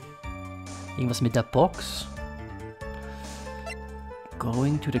irgendwas mit der Box?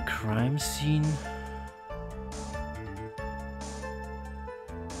 Going to the crime scene?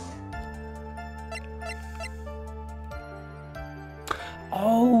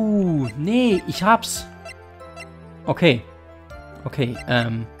 Oh, nee, ich hab's. Okay. Okay,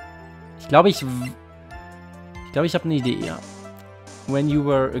 ich glaube, ich habe eine Idee, ja. When you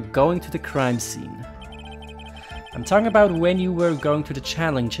were going to the crime scene. I'm talking about when you were going to the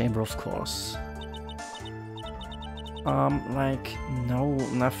channeling chamber, of course. Like, no,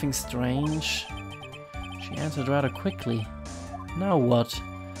 nothing strange. She answered rather quickly. Now what?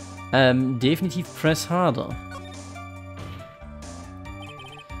 Definitiv press harder.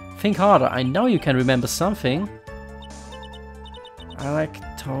 Think harder, I know you can remember something. I like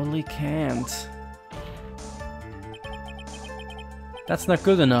totally can't. That's not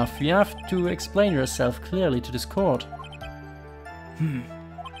good enough. You have to explain yourself clearly to this court. Do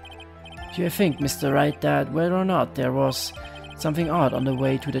you think, Mr. Wright, that whether or not there was something odd on the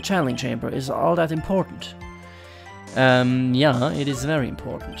way to the channeling chamber is all that important? Yeah, it is very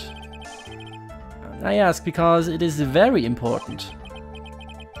important. I ask because it is very important.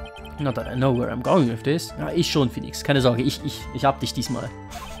 Not that I know where I'm going with this. Ja, ich schon, Phoenix. Keine Sorge, ich hab dich diesmal.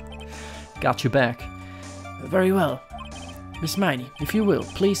 Got your back. Very well. Miss Miney, if you will,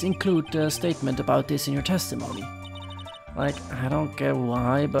 please include a statement about this in your testimony. Like, I don't get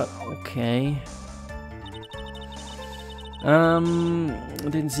why, but okay.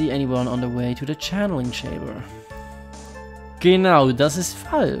 Didn't see anyone on the way to the channeling chamber. Genau, das ist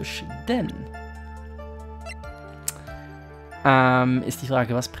falsch, denn... ist die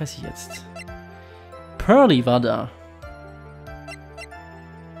Frage, was presse ich jetzt? Pearly war da.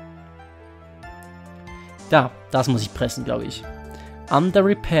 Da, das muss ich pressen, glaube ich. Under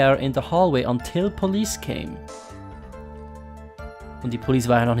repair in the hallway until police came. Und die Police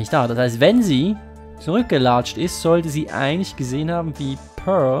war ja noch nicht da. Das heißt, wenn sie zurückgelatscht ist, sollte sie eigentlich gesehen haben, wie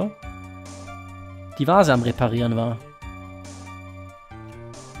Pearl die Vase am Reparieren war.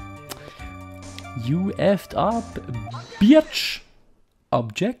 You effed up, bitch!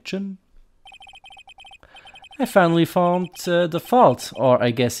 Objection. I finally found the fault, or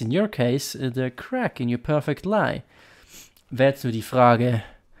I guess in your case, the crack in your perfect lie. Wäre jetzt nur die Frage,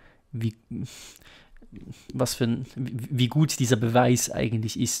 wie gut dieser Beweis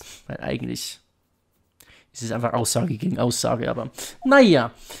eigentlich ist. Weil eigentlich ist es einfach Aussage gegen Aussage, aber naja.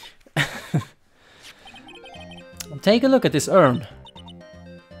 Take a look at this urn.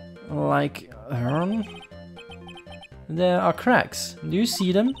 Like, urn? There are cracks. Do you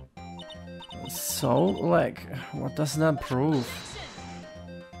see them? So, like, what does that prove?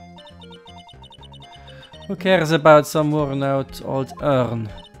 Who cares about some worn out old urn?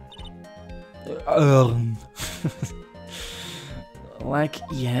 Urn. Like,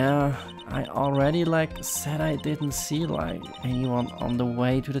 yeah, I already like said I didn't see like anyone on the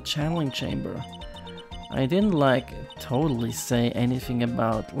way to the channeling chamber. I didn't like totally say anything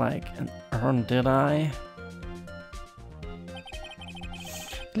about like an urn, did I?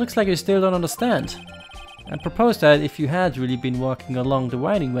 It looks like you still don't understand. I proposed that if you had really been walking along the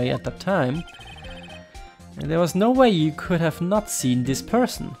winding way at that time, there was no way you could have not seen this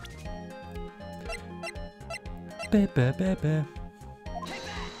person.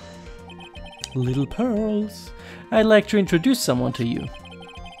 Little pearls, I'd like to introduce someone to you.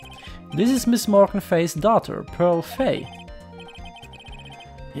 This is Miss Morganfay's daughter, Pearl Fay.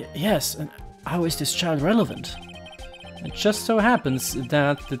 Yes, and how is this child relevant? It just so happens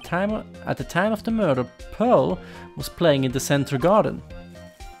that at the time of the murder, Pearl was playing in the center garden.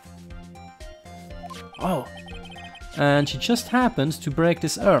 Oh, and she just happened to break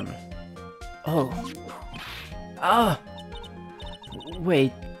this urn. Oh. Ah!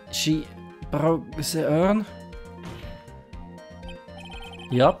 Wait, she broke the urn?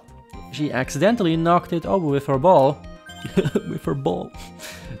 Yup, she accidentally knocked it over with her ball. With her ball.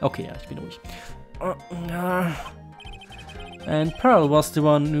 Okay, ja, ich bin ruhig. And Pearl was the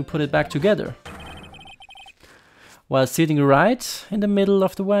one who put it back together, while sitting right in the middle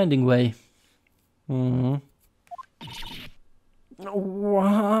of the winding way.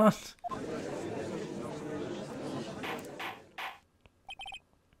 What?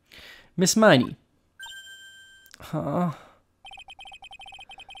 Miss Miney. Huh?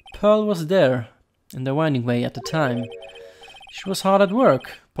 Pearl was there, in the winding way at the time. She was hard at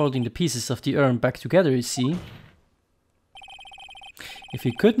work, putting the pieces of the urn back together, you see. If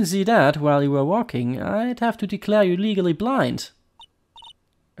you couldn't see that while you were walking, I'd have to declare you legally blind.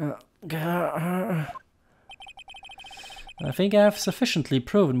 I think I have sufficiently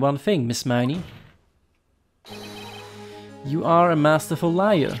proven one thing, Miss Miney. You are a masterful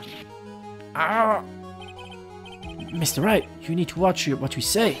liar. Mr. Wright, you need to watch what you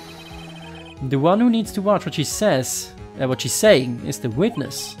say. The one who needs to watch what she says, what she's saying, is the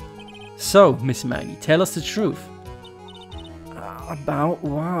witness. So, Miss Miney, tell us the truth. About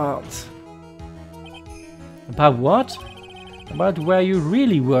what? About what? About where you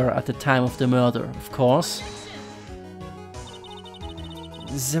really were at the time of the murder, of course.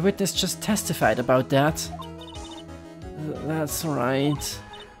 The witness just testified about that. That's right.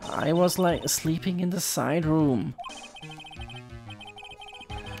 I was like sleeping in the side room.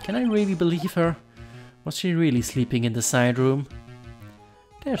 Can I really believe her? Was she really sleeping in the side room?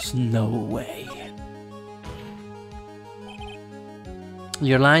 There's no way.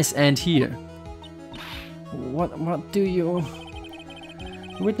 Your lies end here. What do you...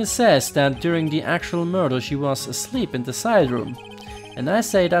 The witness says that during the actual murder she was asleep in the side room. And I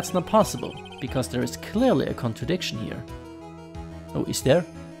say that's not possible, because there is clearly a contradiction here. Oh, is there?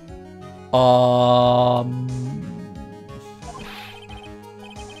 A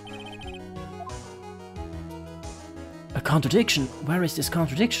contradiction? Where is this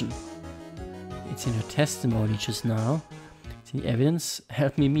contradiction? It's in her testimony just now. It's in the evidence.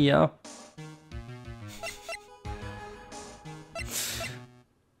 Help me, Mia.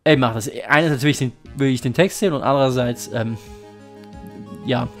 Ey, mach das. Einerseits will ich den Text sehen und andererseits,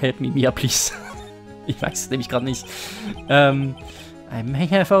 ja, help me, Mia, please. Ich weiß es nämlich gerade nicht. I may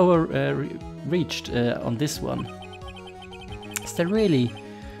have overreached on this one. Is there really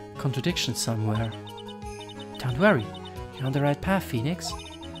a contradiction somewhere? Don't worry, you're on the right path, Phoenix.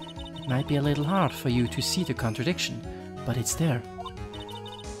 It might be a little hard for you to see the contradiction, but it's there.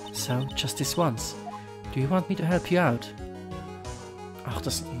 So, just this once. Do you want me to help you out? Ach,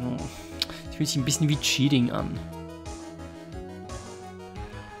 das fühlt sich ein bisschen wie Cheating an.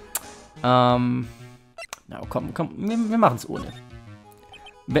 Na komm, wir machen es ohne.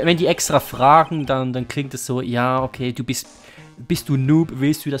 Wenn die extra fragen, dann klingt es so, ja, okay, bist du Noob,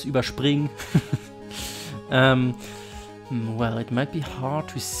 willst du das überspringen? Well, it might be hard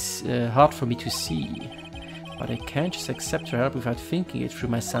for me to see, but I can't just accept her help without thinking it through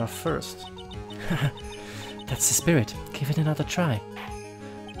myself first. That's the spirit. Give it another try.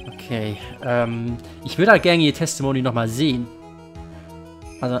 Okay, ich würde halt gerne ihr Testimony nochmal sehen.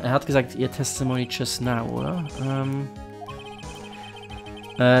 Also, er hat gesagt, ihr Testimony just now, oder?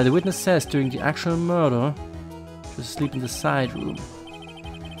 The witness says during the actual murder, she was asleep in the side room.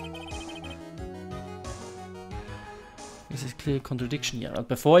 This is clear contradiction hier. Ja.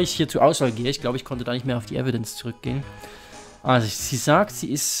 Bevor ich hier zur Auswahl gehe, ich glaube, ich konnte da nicht mehr auf die Evidence zurückgehen. Also, sie sagt,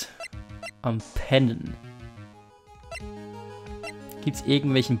 sie ist am Pennen. Gibt es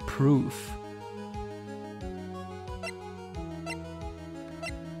irgendwelchen Proof?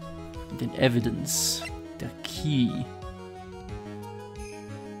 Den Evidence. Der Key.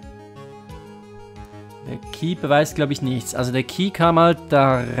 Der Key beweist, glaube ich, nichts. Also der Key kam halt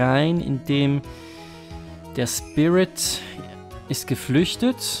da rein, indem der Spirit ist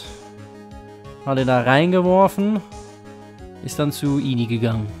geflüchtet, hat er da reingeworfen, ist dann zu Ini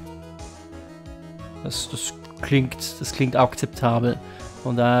gegangen. Das klingt akzeptabel.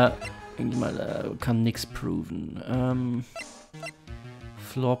 Und da, denke ich mal, kann nichts proven.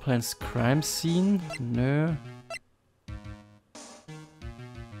 Floorplans Crime Scene? Nö.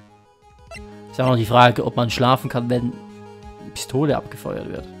 Ist auch noch die Frage, ob man schlafen kann, wenn eine Pistole abgefeuert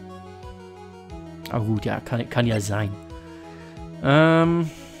wird. Aber gut, ja, kann ja sein. A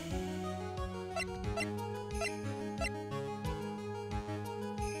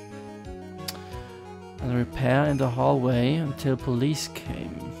repair in the hallway until police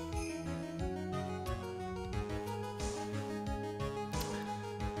came.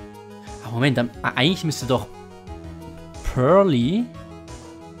 Aber Moment, eigentlich müsste doch Pearly...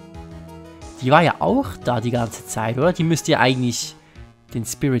 Die war ja auch da die ganze Zeit, oder? Die müsste ja eigentlich den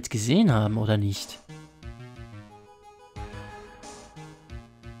Spirit gesehen haben, oder nicht?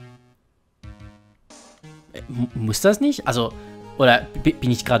 Muss das nicht? Also, oder bin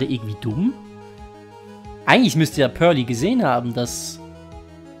ich gerade irgendwie dumm? Eigentlich müsste ja Pearly gesehen haben, dass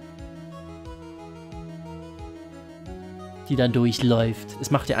die dann durchläuft. Es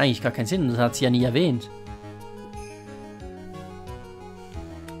macht ja eigentlich gar keinen Sinn, das hat sie ja nie erwähnt.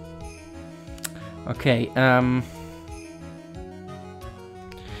 Okay,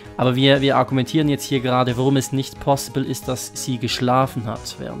 aber wir argumentieren jetzt hier gerade, warum es nicht possible ist, dass sie geschlafen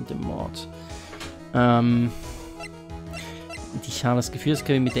hat während dem Mord. Ich habe das Gefühl, das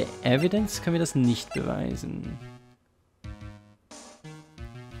können wir mit der Evidence können wir das nicht beweisen.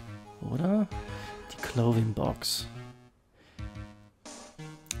 Oder? Die Clothing Box.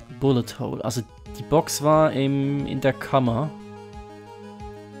 Bullet Hole. Also die Box war in der Kammer.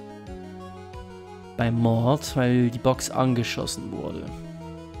 Beim Mord, weil die Box angeschossen wurde.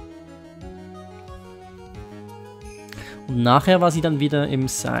 Und nachher war sie dann wieder im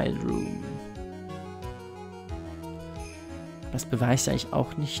Side Room. Das beweist eigentlich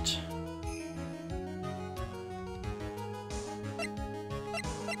auch nicht.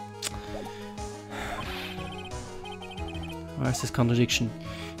 Where is this contradiction?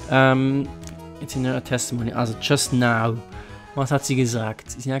 It's in her testimony. Also just now. Was hat sie gesagt?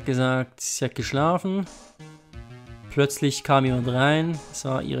 Sie hat gesagt, sie hat geschlafen. Plötzlich kam jemand rein,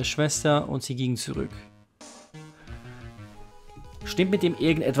 sah ihre Schwester und sie ging zurück. Stimmt mit dem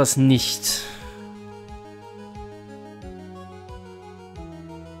irgendetwas nicht?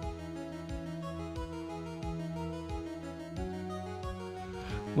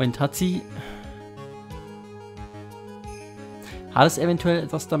 Moment, hat es eventuell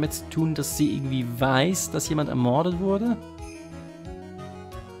etwas damit zu tun, dass sie irgendwie weiß, dass jemand ermordet wurde?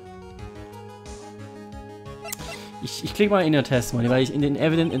 Ich klicke mal in your testimony, weil in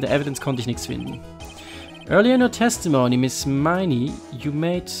der Evidence konnte ich nichts finden. Earlier in your testimony, Miss Miney, you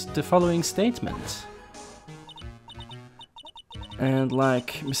made the following statement. And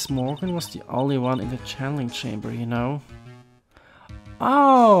like, Miss Morgan was the only one in the channeling chamber, you know?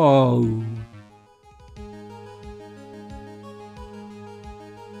 Oh!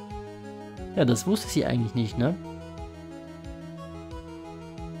 Ja, das wusste sie eigentlich nicht, ne?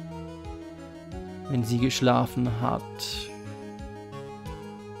 Wenn sie geschlafen hat.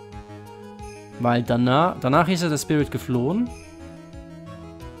 Weil danach ist ja der Spirit geflohen.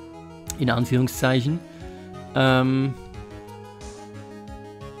 In Anführungszeichen.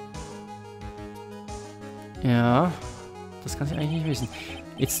 Ja, das kann sie eigentlich nicht wissen.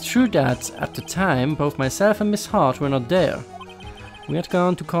 It's true that at the time both myself and Miss Hart were not there. We had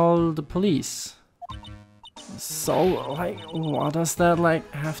gone to call the police. So, like, what does that, like,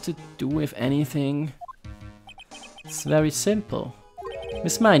 have to do with anything? It's very simple.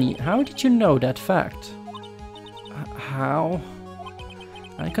 Miss Miney, how did you know that fact? How?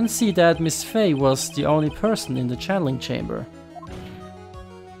 I can see that Miss Fay was the only person in the channeling chamber.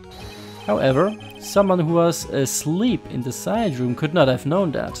 However, someone who was asleep in the side room could not have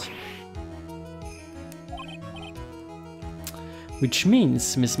known that. Which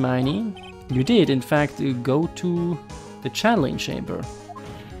means, Miss Miney, you did in fact go to the channeling chamber.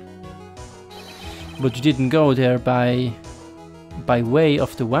 But you didn't go there by way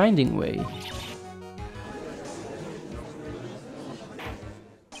of the winding way.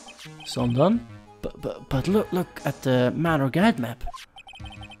 Sondern? But look at the manor guide map.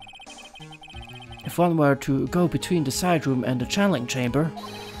 If one were to go between the side room and the channeling chamber,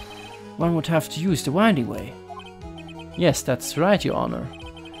 one would have to use the winding way. Yes, that's right, Your Honor.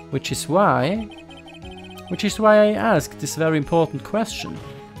 Which is why I asked this very important question.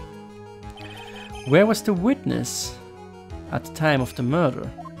 Where was the witness at the time of the murder?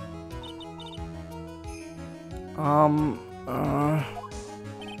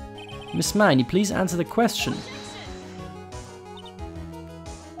 Miss Miney, please answer the question.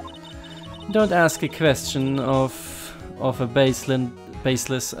 Don't ask a question of a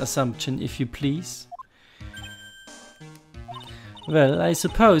baseless assumption, if you please. Well, I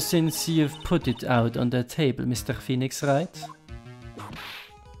suppose since you've put it out on the table, Mr. Phoenix, right?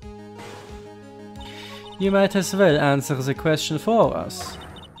 You might as well answer the question for us.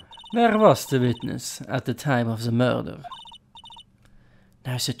 Where was the witness at the time of the murder?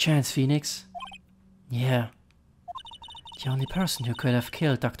 Now's your chance, Phoenix. Yeah. The only person who could have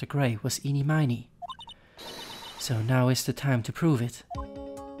killed Dr. Gray was Eenie Miney. So now is the time to prove it.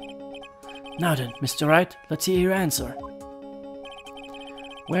 Now then, Mr. Wright, let's hear your answer.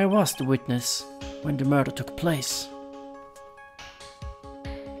 Where was the witness when the murder took place?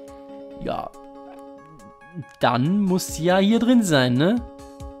 Ja, dann muss sie ja hier drin sein, ne?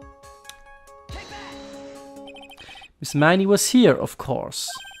 Miss Miney was here, of course.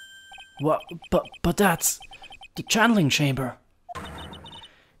 What? But that's the channeling chamber.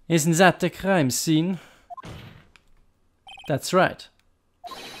 Isn't that the crime scene? That's right.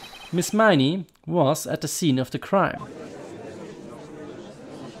 Miss Miney was at the scene of the crime.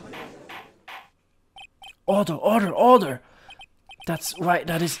 Order, order, order! That's right,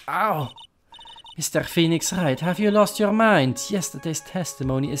 that is... Ow! Mr. Phoenix Wright, have you lost your mind? Yesterday's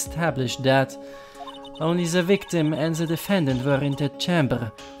testimony established that only the victim and the defendant were in the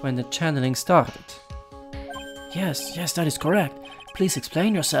chamber when the channeling started. Yes, that is correct. Please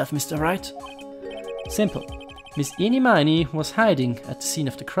explain yourself, Mr. Wright. Simple. Miss Eenie Miney was hiding at the scene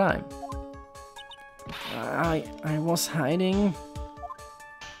of the crime. I was hiding...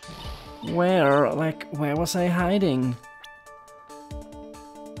 Where? Like, where was I hiding?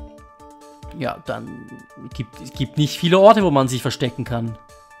 Ja, dann es gibt nicht viele Orte, wo man sich verstecken kann.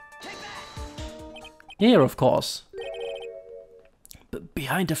 Here, of course.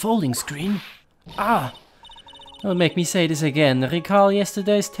 Behind the folding screen? Ah! Don't make me say this again. Recall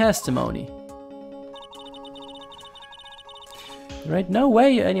yesterday's testimony. There ain't no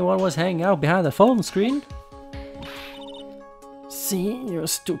way anyone was hanging out behind the folding screen. See, you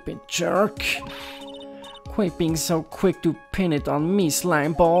stupid jerk. Quit being so quick to pin it on me,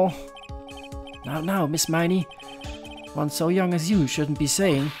 slimeball. Now, Miss Miney. One so young as you shouldn't be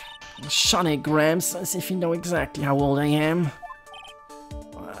saying shonnygrams as if you know exactly how old I am.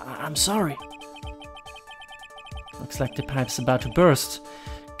 I'm sorry. Looks like the pipe's about to burst.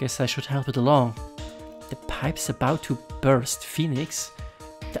 Guess I should help it along. The pipe's about to burst, Phoenix.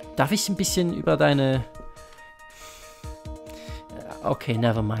 Darf ich ein bisschen über deine... Okay,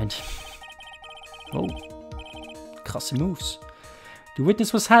 never mind. Oh, krasse moves. The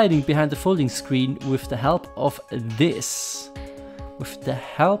witness was hiding behind the folding screen with the help of this. With the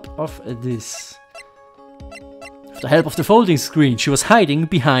help of this. With the help of the folding screen. She was hiding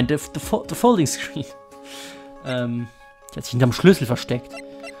behind the folding screen. Sie hat sich hinterm Schlüssel versteckt.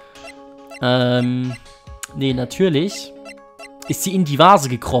 Nee, natürlich ist sie in die Vase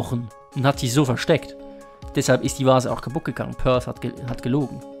gekrochen und hat sich so versteckt. Deshalb ist die Vase auch kaputt gegangen. Perth hat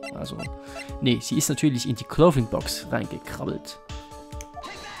gelogen. Also, nee, sie ist natürlich in die Clothing Box reingekrabbelt.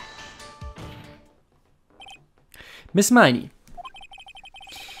 Miss Miney.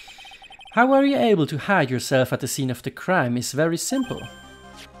 How were you able to hide yourself at the scene of the crime is very simple.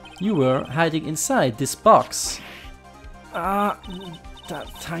 You were hiding inside this box. That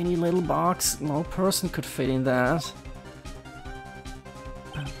tiny little box. No person could fit in that.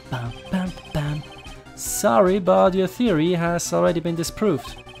 Bam, bam, bam, bam. Sorry, but your theory has already been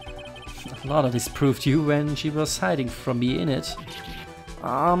disproved. Lana disproved you when she was hiding from me in it.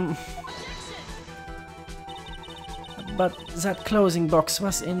 But that closing box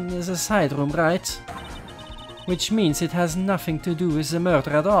was in the side room, right? Which means it has nothing to do with the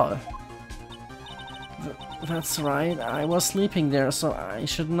murder at all. That's right, I was sleeping there, so I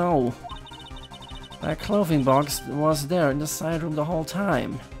should know. That clothing box was there in the side room the whole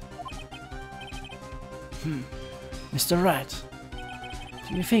time. Mr. Wright,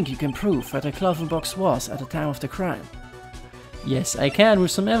 do you think you can prove where the clothing box was at the time of the crime? Yes, I can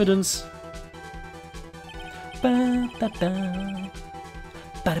with some evidence. And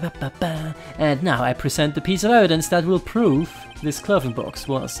now I present the piece of evidence that will prove this clothing box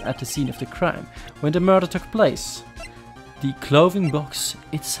was at the scene of the crime when the murder took place. The clothing box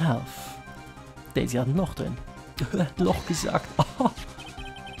itself. Daisy hat ein Loch drin. Hat Loch gesagt.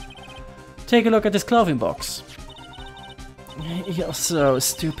 Take a look at this clothing box. You're so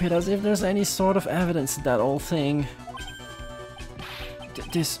stupid, as if there's any sort of evidence in that old thing.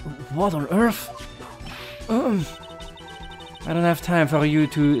 This... what on earth? I don't have time for you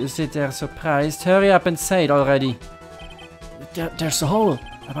to sit there surprised. Hurry up and say it already. There's a hole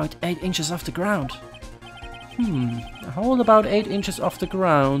about 8 inches off the ground. A hole about 8 inches off the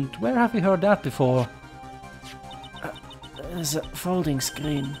ground. Where have you heard that before? There's a folding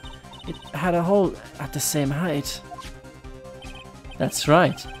screen. It had a hole at the same height. That's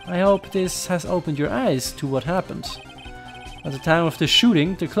right. I hope this has opened your eyes to what happened. At the time of the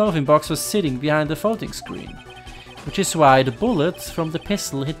shooting, the clothing box was sitting behind the folding screen, which is why the bullet from the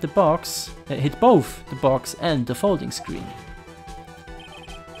pistol hit the box, hit both the box and the folding screen.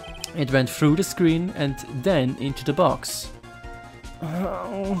 It went through the screen and then into the box.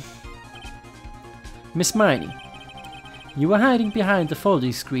 Oh. Miss Miney, you were hiding behind the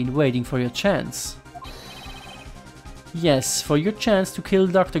folding screen waiting for your chance. Yes, for your chance to kill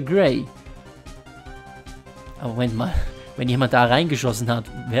Dr. Gray. Aber Moment mal, wenn jemand da reingeschossen hat,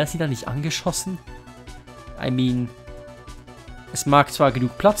 wäre sie da nicht angeschossen? I mean, es mag zwar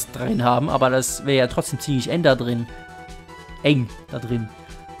genug Platz drin haben, aber das wäre ja trotzdem ziemlich eng da drin.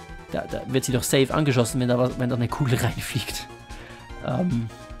 Da wird sie doch safe angeschossen, wenn da eine Kugel reinfliegt.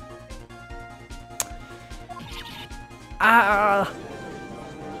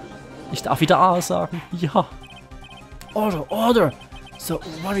 Ich darf wieder A sagen. Ja. Order! So,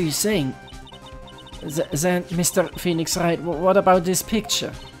 what are you saying? Then, Mr. Phoenix Wright, what about this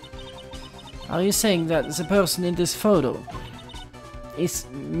picture? Are you saying that the person in this photo is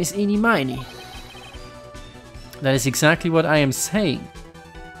Miss Eenie Miney? That is exactly what I am saying.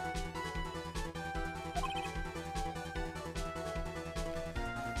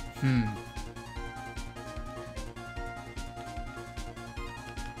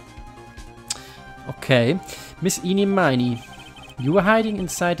 Okay, Miss Eenie Miney, you were hiding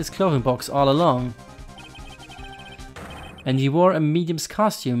inside this clothing box all along. And you wore a medium's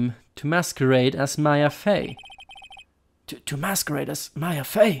costume to masquerade as Maya Fey. To masquerade as Maya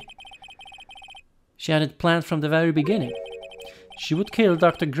Fey? She had it planned from the very beginning. She would kill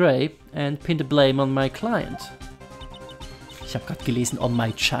Dr. Gray and pin the blame on my client. Ich habe gerade gelesen, on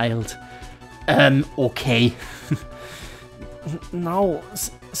my child. Okay. No,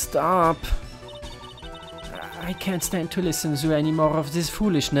 stop. I can't stand to listen to any more of this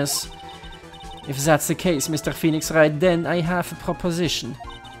foolishness. If that's the case, Mr. Phoenix Wright, then I have a proposition.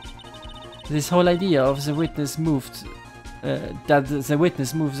 This whole idea of the witness that the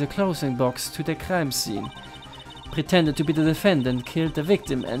witness moved the clothing box to the crime scene, pretended to be the defendant, killed the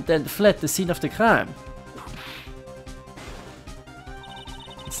victim, and then fled the scene of the crime.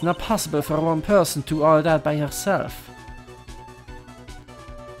 It's not possible for one person to do all that by herself.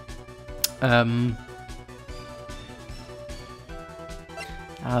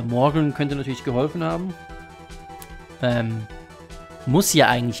 Morgan könnte natürlich geholfen haben. Muss ja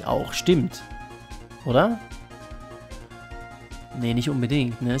eigentlich auch, stimmt. Oder? Nee, nicht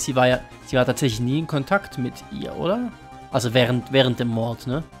unbedingt, ne? Sie war tatsächlich nie in Kontakt mit ihr, oder? Also während dem Mord,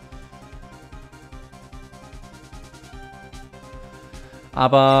 ne?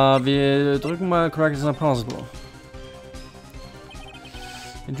 Aber wir drücken mal correct is not possible.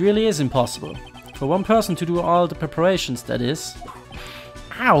 It really is impossible. For one person to do all the preparations, that is.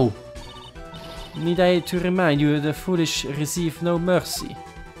 Ow! Need I to remind you the foolish receive no mercy?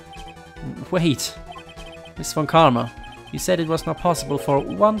 Wait, Miss Von Karma, you said it was not possible for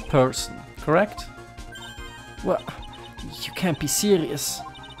one person, correct? Well, you can't be serious.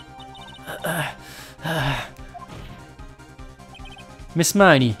 Miss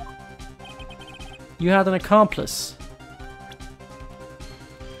Miney, you had an accomplice.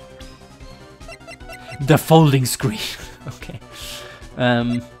 The folding screen. Okay.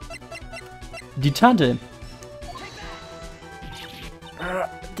 Die Tante.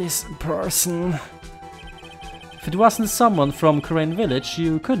 This person. If it wasn't someone from Crane Village,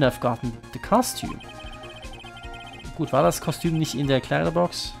 you couldn't have gotten the costume. Gut, war das Kostüm nicht in der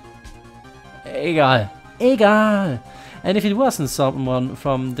Kleiderbox? Egal. Egal. And if it wasn't someone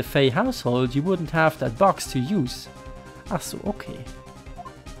from the Fey household, you wouldn't have that box to use. Ach so, okay.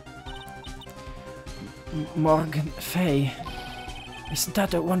 Morgan Fey. Isn't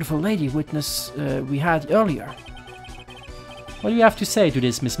that a wonderful lady witness we had earlier? What do you have to say to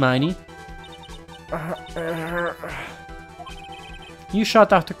this, Miss Miney? You shot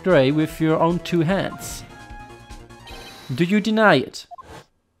Dr. Gray with your own 2 hands. Do you deny it?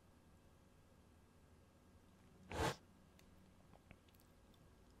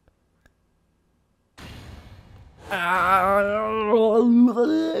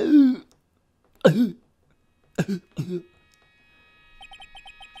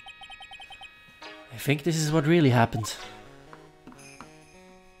 I think this is what really happened.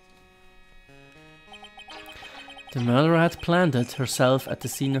 The murderer had planted herself at the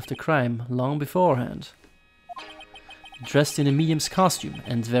scene of the crime long beforehand. Dressed in a medium's costume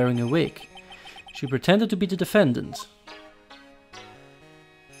and wearing a wig, she pretended to be the defendant.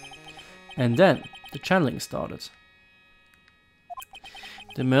 And then the channeling started.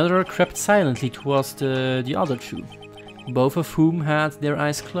 The murderer crept silently towards the other two, both of whom had their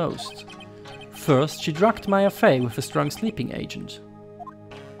eyes closed. First, she drugged Maya Fey with a strong sleeping agent.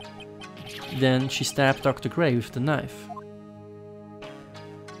 Then she stabbed Dr. Gray with the knife.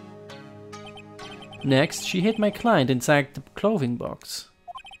 Next, she hid my client inside the clothing box.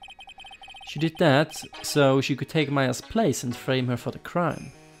 She did that so she could take Maya's place and frame her for the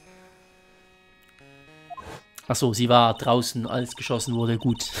crime. Achso, sie war draußen, als geschossen wurde.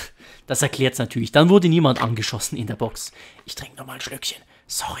 Gut, das erklärt's natürlich. Dann wurde niemand angeschossen in der Box. Ich trinke nochmal ein Schlückchen.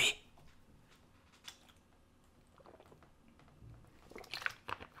 Sorry.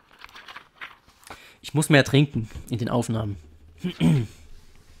 Ich muss mehr trinken in den Aufnahmen.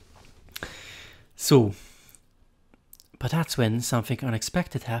 So. But that's when something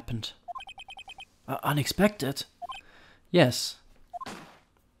unexpected happened. Unexpected? Yes.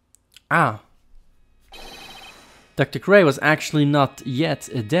 Ah. Dr. Gray was actually not yet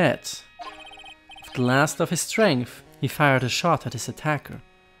dead. With the last of his strength, he fired a shot at his attacker.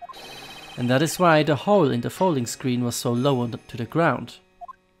 And that is why the hole in the folding screen was so low to the ground.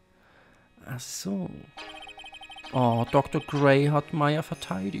 Ach so. Oh, Dr. Gray hat Maya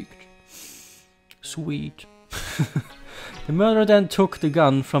verteidigt. Sweet. The murderer then took the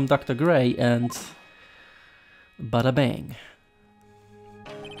gun from Dr. Gray and... bada bang.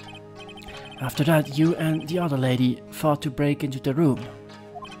 After that, you and the other lady fought to break into the room.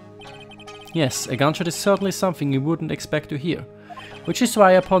 Yes, a gunshot is certainly something you wouldn't expect to hear. Which is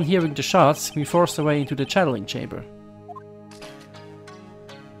why, upon hearing the shots, we forced our way into the channeling chamber.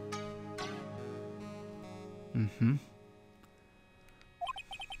 Mm-hmm.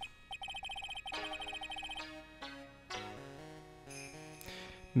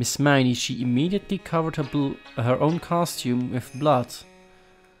 Miss Miney, she immediately covered her own costume with blood.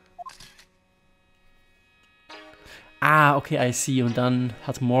 Ah, okay, I see. Und dann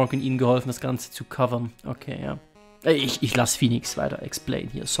hat Morgan ihnen geholfen, das Ganze zu covern. Okay, ja. Ich lasse Phoenix weiter explain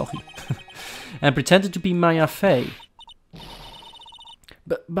hier, sorry. And pretended to be Maya Fey.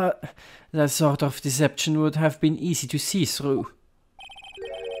 But that sort of deception would have been easy to see through.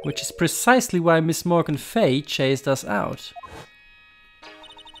 Which is precisely why Miss Morgan Fey chased us out.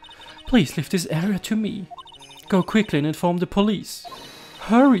 Please leave this area to me. Go quickly and inform the police.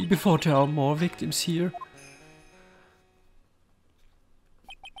 Hurry before there are more victims here.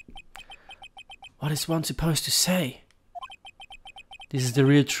 What is one supposed to say? This is the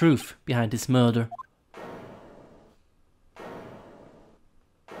real truth behind this murder.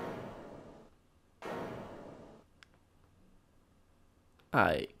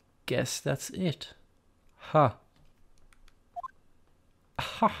 I guess that's it. Ha.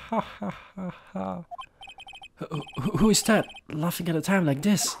 Ha ha ha ha ha. Who is that laughing at a time like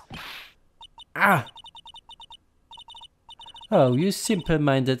this? Ah! Oh, you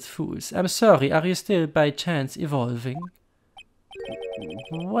simple-minded fools. I'm sorry, are you still by chance evolving?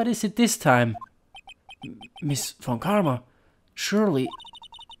 What is it this time? Miss Von Karma? Surely...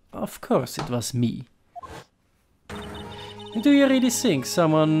 Of course it was me. Do you really think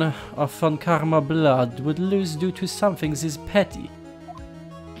someone of Von Karma blood would lose due to something this petty?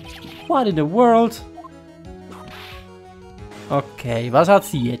 What in the world? Okay, was hat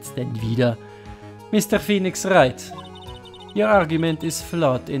sie jetzt denn wieder? Mr. Phoenix Wright. Your argument is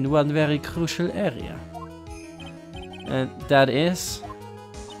flawed in one very crucial area. And that is...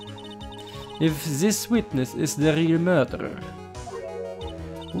 If this witness is the real murderer,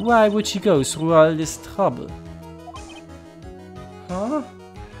 why would she go through all this trouble? Huh?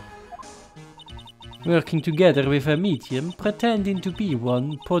 Working together with a medium, pretending to be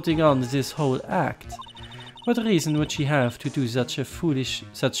one, putting on this whole act. What reason would she have to do such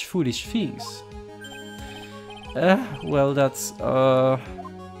foolish things? Well, that's,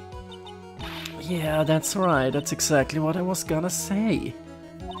 yeah, that's right, that's exactly what I was gonna say.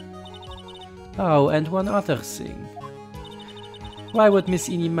 Oh, and one other thing. Why would Miss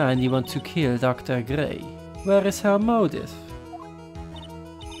Inimani want to kill Dr. Gray? Where is her motive?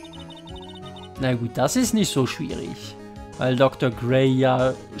 Na gut, das ist nicht so schwierig, weil Dr. Gray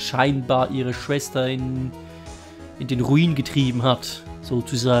ja scheinbar ihre Schwester in den Ruin getrieben hat,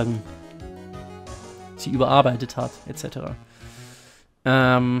 sozusagen. Sie überarbeitet hat, etc.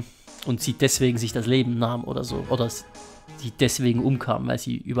 Und sie deswegen sich das Leben nahm oder so. Oder sie deswegen umkam, weil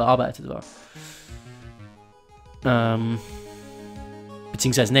sie überarbeitet war.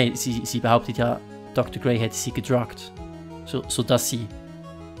 Beziehungsweise, nee, sie behauptet ja, Dr. Gray hätte sie gedruckt, sodass sie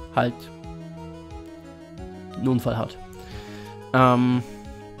halt einen Unfall hat.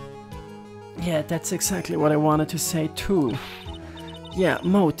 Yeah, that's exactly what I wanted to say too. Yeah,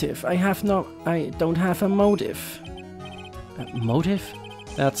 motive. I don't have a motive. A motive?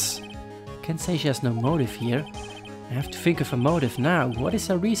 Can't say she has no motive here. I have to think of a motive now. What is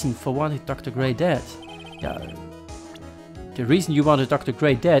her reason for wanting Dr. Gray dead? Yeah, the reason you wanted Dr.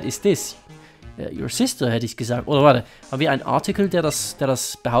 Gray dead is this. Your sister, hätte ich gesagt. Oder warte, haben wir einen Artikel, der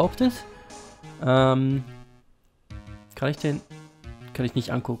das behauptet? Kann ich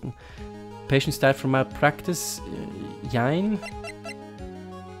nicht angucken. Patients died from malpractice. Jein.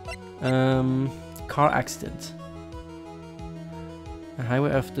 Car accident. A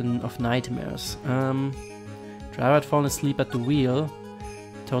highway of nightmares. Driver had fallen asleep at the wheel.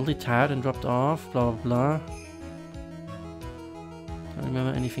 Totally tired and dropped off. Blah blah blah. Don't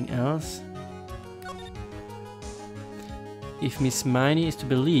remember anything else. If Miss Miney is to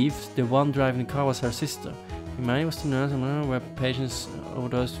be believed, the one driving the car was her sister. Miney was the nurse where patients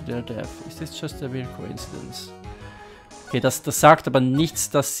overdosed to their death. Is this just a weird coincidence? Okay, das sagt aber nichts,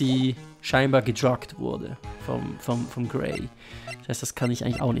 dass sie scheinbar gedruckt wurde vom Gray. Das heißt, das kann ich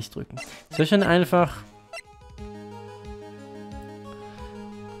eigentlich auch nicht drücken. Soll ich dann einfach...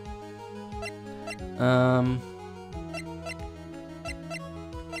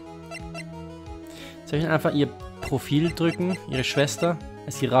 soll ich dann einfach ihr Profil drücken, ihre Schwester,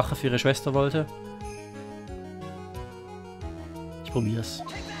 als sie Rache für ihre Schwester wollte? Ich probier's.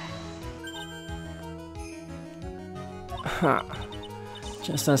 Ha.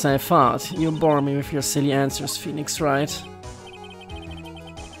 Just as I thought, you bore me with your silly answers, Phoenix, Wright.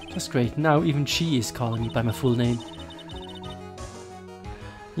 That's great, now even she is calling me by my full name.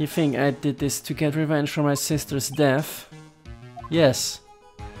 You think I did this to get revenge for my sister's death? Yes.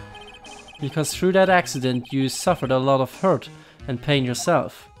 Because through that accident you suffered a lot of hurt and pain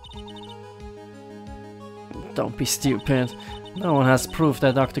yourself. Don't be stupid. No one has proof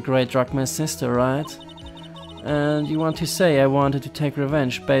that Dr. Gray drugged my sister, right? And you want to say I wanted to take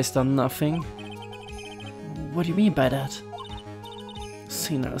revenge based on nothing? What do you mean by that?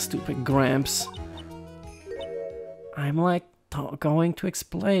 Senile stupid Gramps. I'm like going to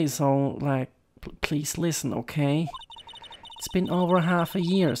explain, so like please listen, okay? It's been over half a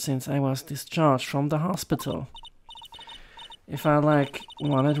year since I was discharged from the hospital. If I like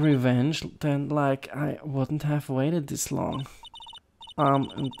wanted revenge, then like I wouldn't have waited this long.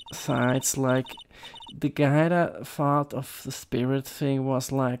 And besides, like the guy that thought of the spirit thing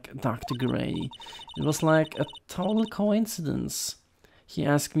was like Dr. Gray. It was like a total coincidence. He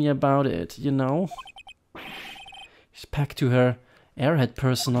asked me about it, you know? She's back to her airhead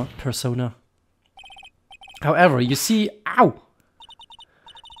persona. However, you see, ow!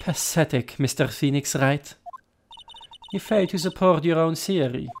 Pathetic, Mr. Phoenix, Wright. You failed to support your own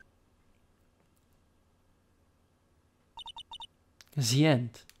theory. The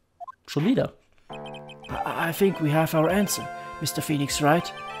end. Schon wieder. I think we have our answer, Mr. Phoenix,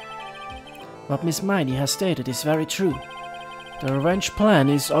 Wright. What Miss Miney has stated is very true. The revenge plan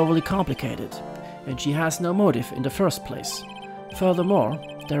is overly complicated, and she has no motive in the first place. Furthermore,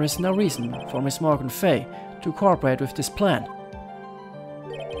 there is no reason for Miss Morgan Fay to cooperate with this plan.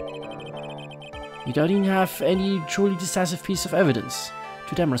 You don't even have any truly decisive piece of evidence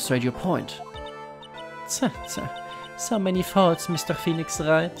to demonstrate your point. So many faults, Mr. Phoenix,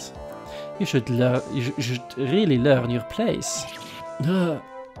 Wright. You should really learn your place.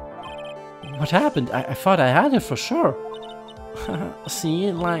 What happened? I thought I had it for sure.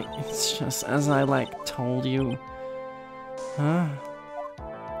 See, like, it's just as I, like, told you. Huh?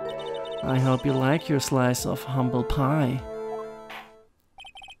 I hope you like your slice of humble pie.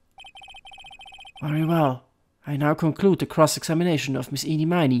 Very well. I now conclude the cross-examination of Miss Eenie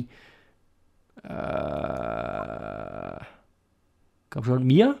Miney. Komm schon,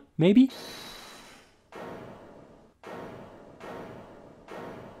 Mia? Maybe?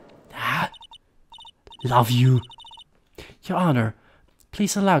 Love you. Your Honor,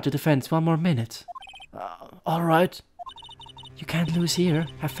 please allow the defense one more minute. All right. You can't lose here.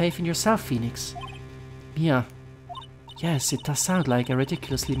 Have faith in yourself, Phoenix. Mia. Yes, it does sound like a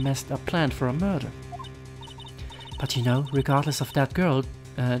ridiculously messed up plan for a murder. But you know, regardless of that girl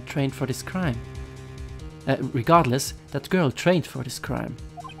trained for this crime. That girl trained for this crime.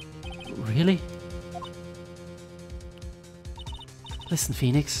 Really? Listen,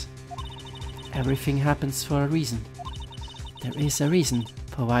 Phoenix. Everything happens for a reason. There is a reason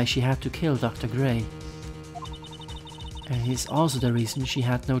for why she had to kill Dr. Gray. And it is also the reason she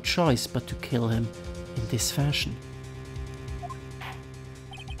had no choice but to kill him in this fashion.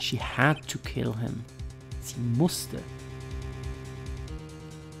 She had to kill him. Sie musste.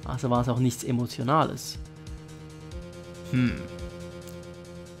 Also war es auch nichts Emotionales.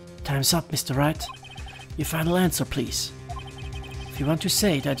 Time's up, Mr. Wright. Your final answer, please. If you want to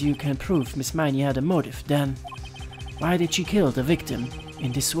say that you can prove Miss Miney had a motive, then why did she kill the victim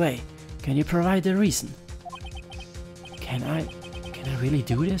in this way? Can you provide a reason? Can I really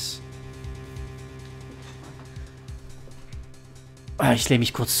do this? Ich lehne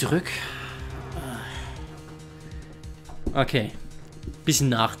mich kurz zurück. Okay. Bisschen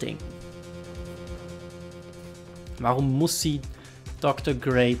nachdenken. Warum muss sie Dr.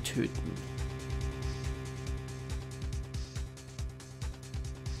 Gray töten?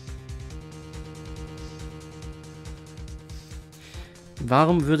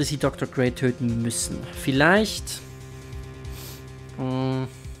 Warum würde sie Dr. Gray töten müssen? Vielleicht...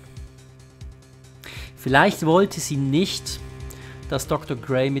 Vielleicht wollte sie nicht, dass Dr.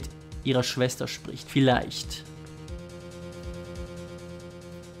 Gray mit ihrer Schwester spricht. Vielleicht.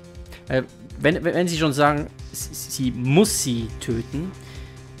 Wenn sie schon sagen, sie muss sie töten,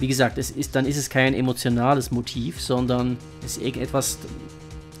 wie gesagt, dann ist es kein emotionales Motiv, sondern es ist irgendetwas,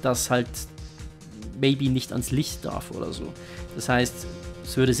 das halt maybe nicht ans Licht darf oder so. Das heißt,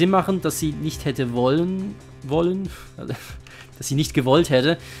 es würde Sinn machen, dass sie nicht hätte wollen, dass sie nicht gewollt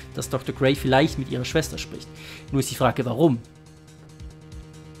hätte, dass Dr. Gray vielleicht mit ihrer Schwester spricht. Nur ist die Frage, warum?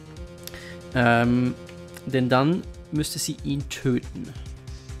 Denn dann müsste sie ihn töten.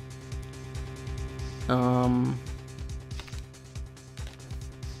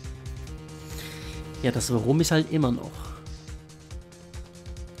 Ja, das Warum ist halt immer noch.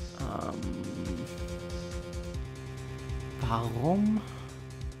 Warum?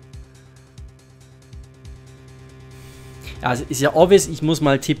 Ja, also ist ja obvious, ich muss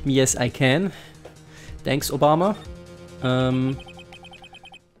mal tippen, yes I can. Thanks, Obama. I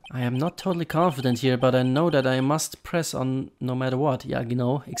am not totally confident here, but I know that I must press on no matter what. Ja,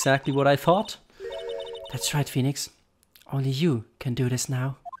 genau, exactly what I thought. That's right, Phoenix. Only you can do this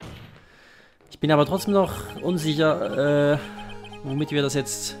now. Ich bin aber trotzdem noch unsicher, womit wir das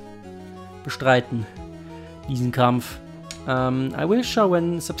jetzt bestreiten, diesen Kampf. I will show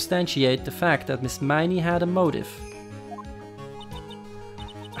and substantiate the fact that Miss Miney had a motive.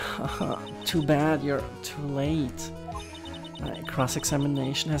 Too bad you're too late.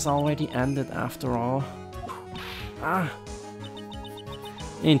 Cross-examination has already ended after all.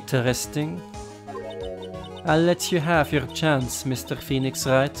 Interesting. I'll let you have your chance, Mr. Phoenix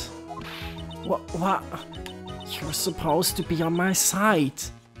Wright. What? You're supposed to be on my side.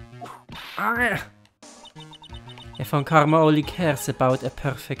 If Karma only cares about a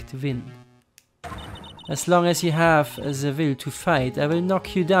perfect win. As long as you have the will to fight, I will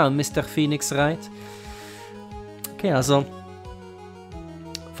knock you down, Mr. Phoenix Wright. Okay, also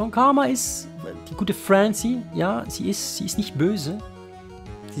von Karma ist die gute Francie, ja, sie ist nicht böse.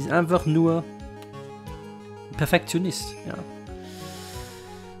 Sie ist einfach nur Perfektionist, ja.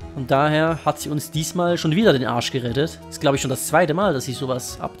 Und daher hat sie uns diesmal schon wieder den Arsch gerettet. Das ist, glaube ich, schon das zweite Mal, dass sie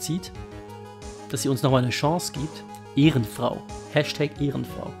sowas abzieht. Dass sie uns nochmal eine Chance gibt. Ehrenfrau. Hashtag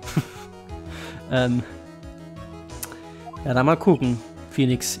Ehrenfrau. Ja, dann mal gucken,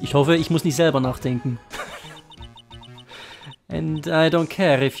 Phoenix. Ich hoffe, ich muss nicht selber nachdenken. And I don't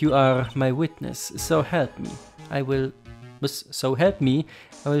care if you are my witness. So help me. I will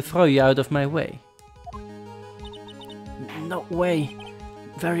throw you out of my way. No way.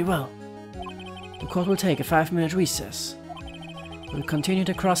 Very well. The court will take a 5-minute recess. We'll continue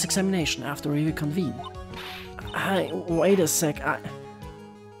the cross-examination after we reconvene. Wait a sec.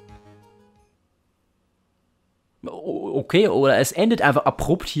 Okay, oder es endet einfach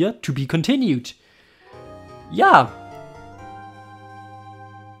abrupt hier. To be continued. Ja.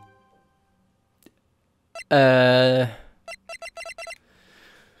 Ja.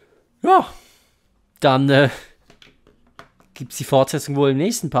 Dann gibt es die Fortsetzung wohl im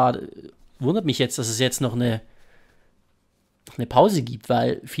nächsten Part. Wundert mich jetzt, dass es jetzt noch eine Pause gibt,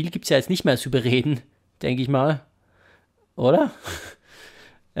 weil viel gibt es ja jetzt nicht mehr zu bereden, denke ich mal. Oder?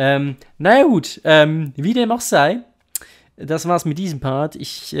 Naja gut, wie dem auch sei, das war's mit diesem Part.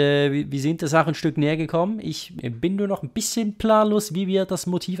 Wir sind der Sache ein Stück näher gekommen. Ich bin nur noch ein bisschen planlos, wie wir das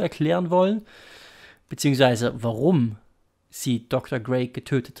Motiv erklären wollen, beziehungsweise warum sie Dr. Gray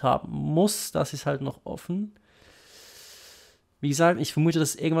getötet haben muss. Das ist halt noch offen. Wie gesagt, ich vermute,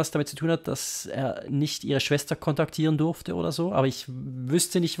 dass es irgendwas damit zu tun hat, dass er nicht ihre Schwester kontaktieren durfte oder so, aber ich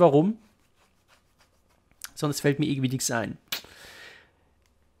wüsste nicht warum. Sonst fällt mir irgendwie nichts ein.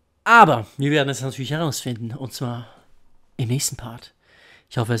 Aber wir werden es natürlich herausfinden, und zwar im nächsten Part.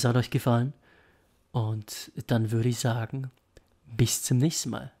 Ich hoffe, es hat euch gefallen. Und dann würde ich sagen, bis zum nächsten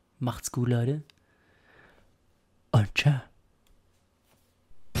Mal. Macht's gut, Leute. Und ciao.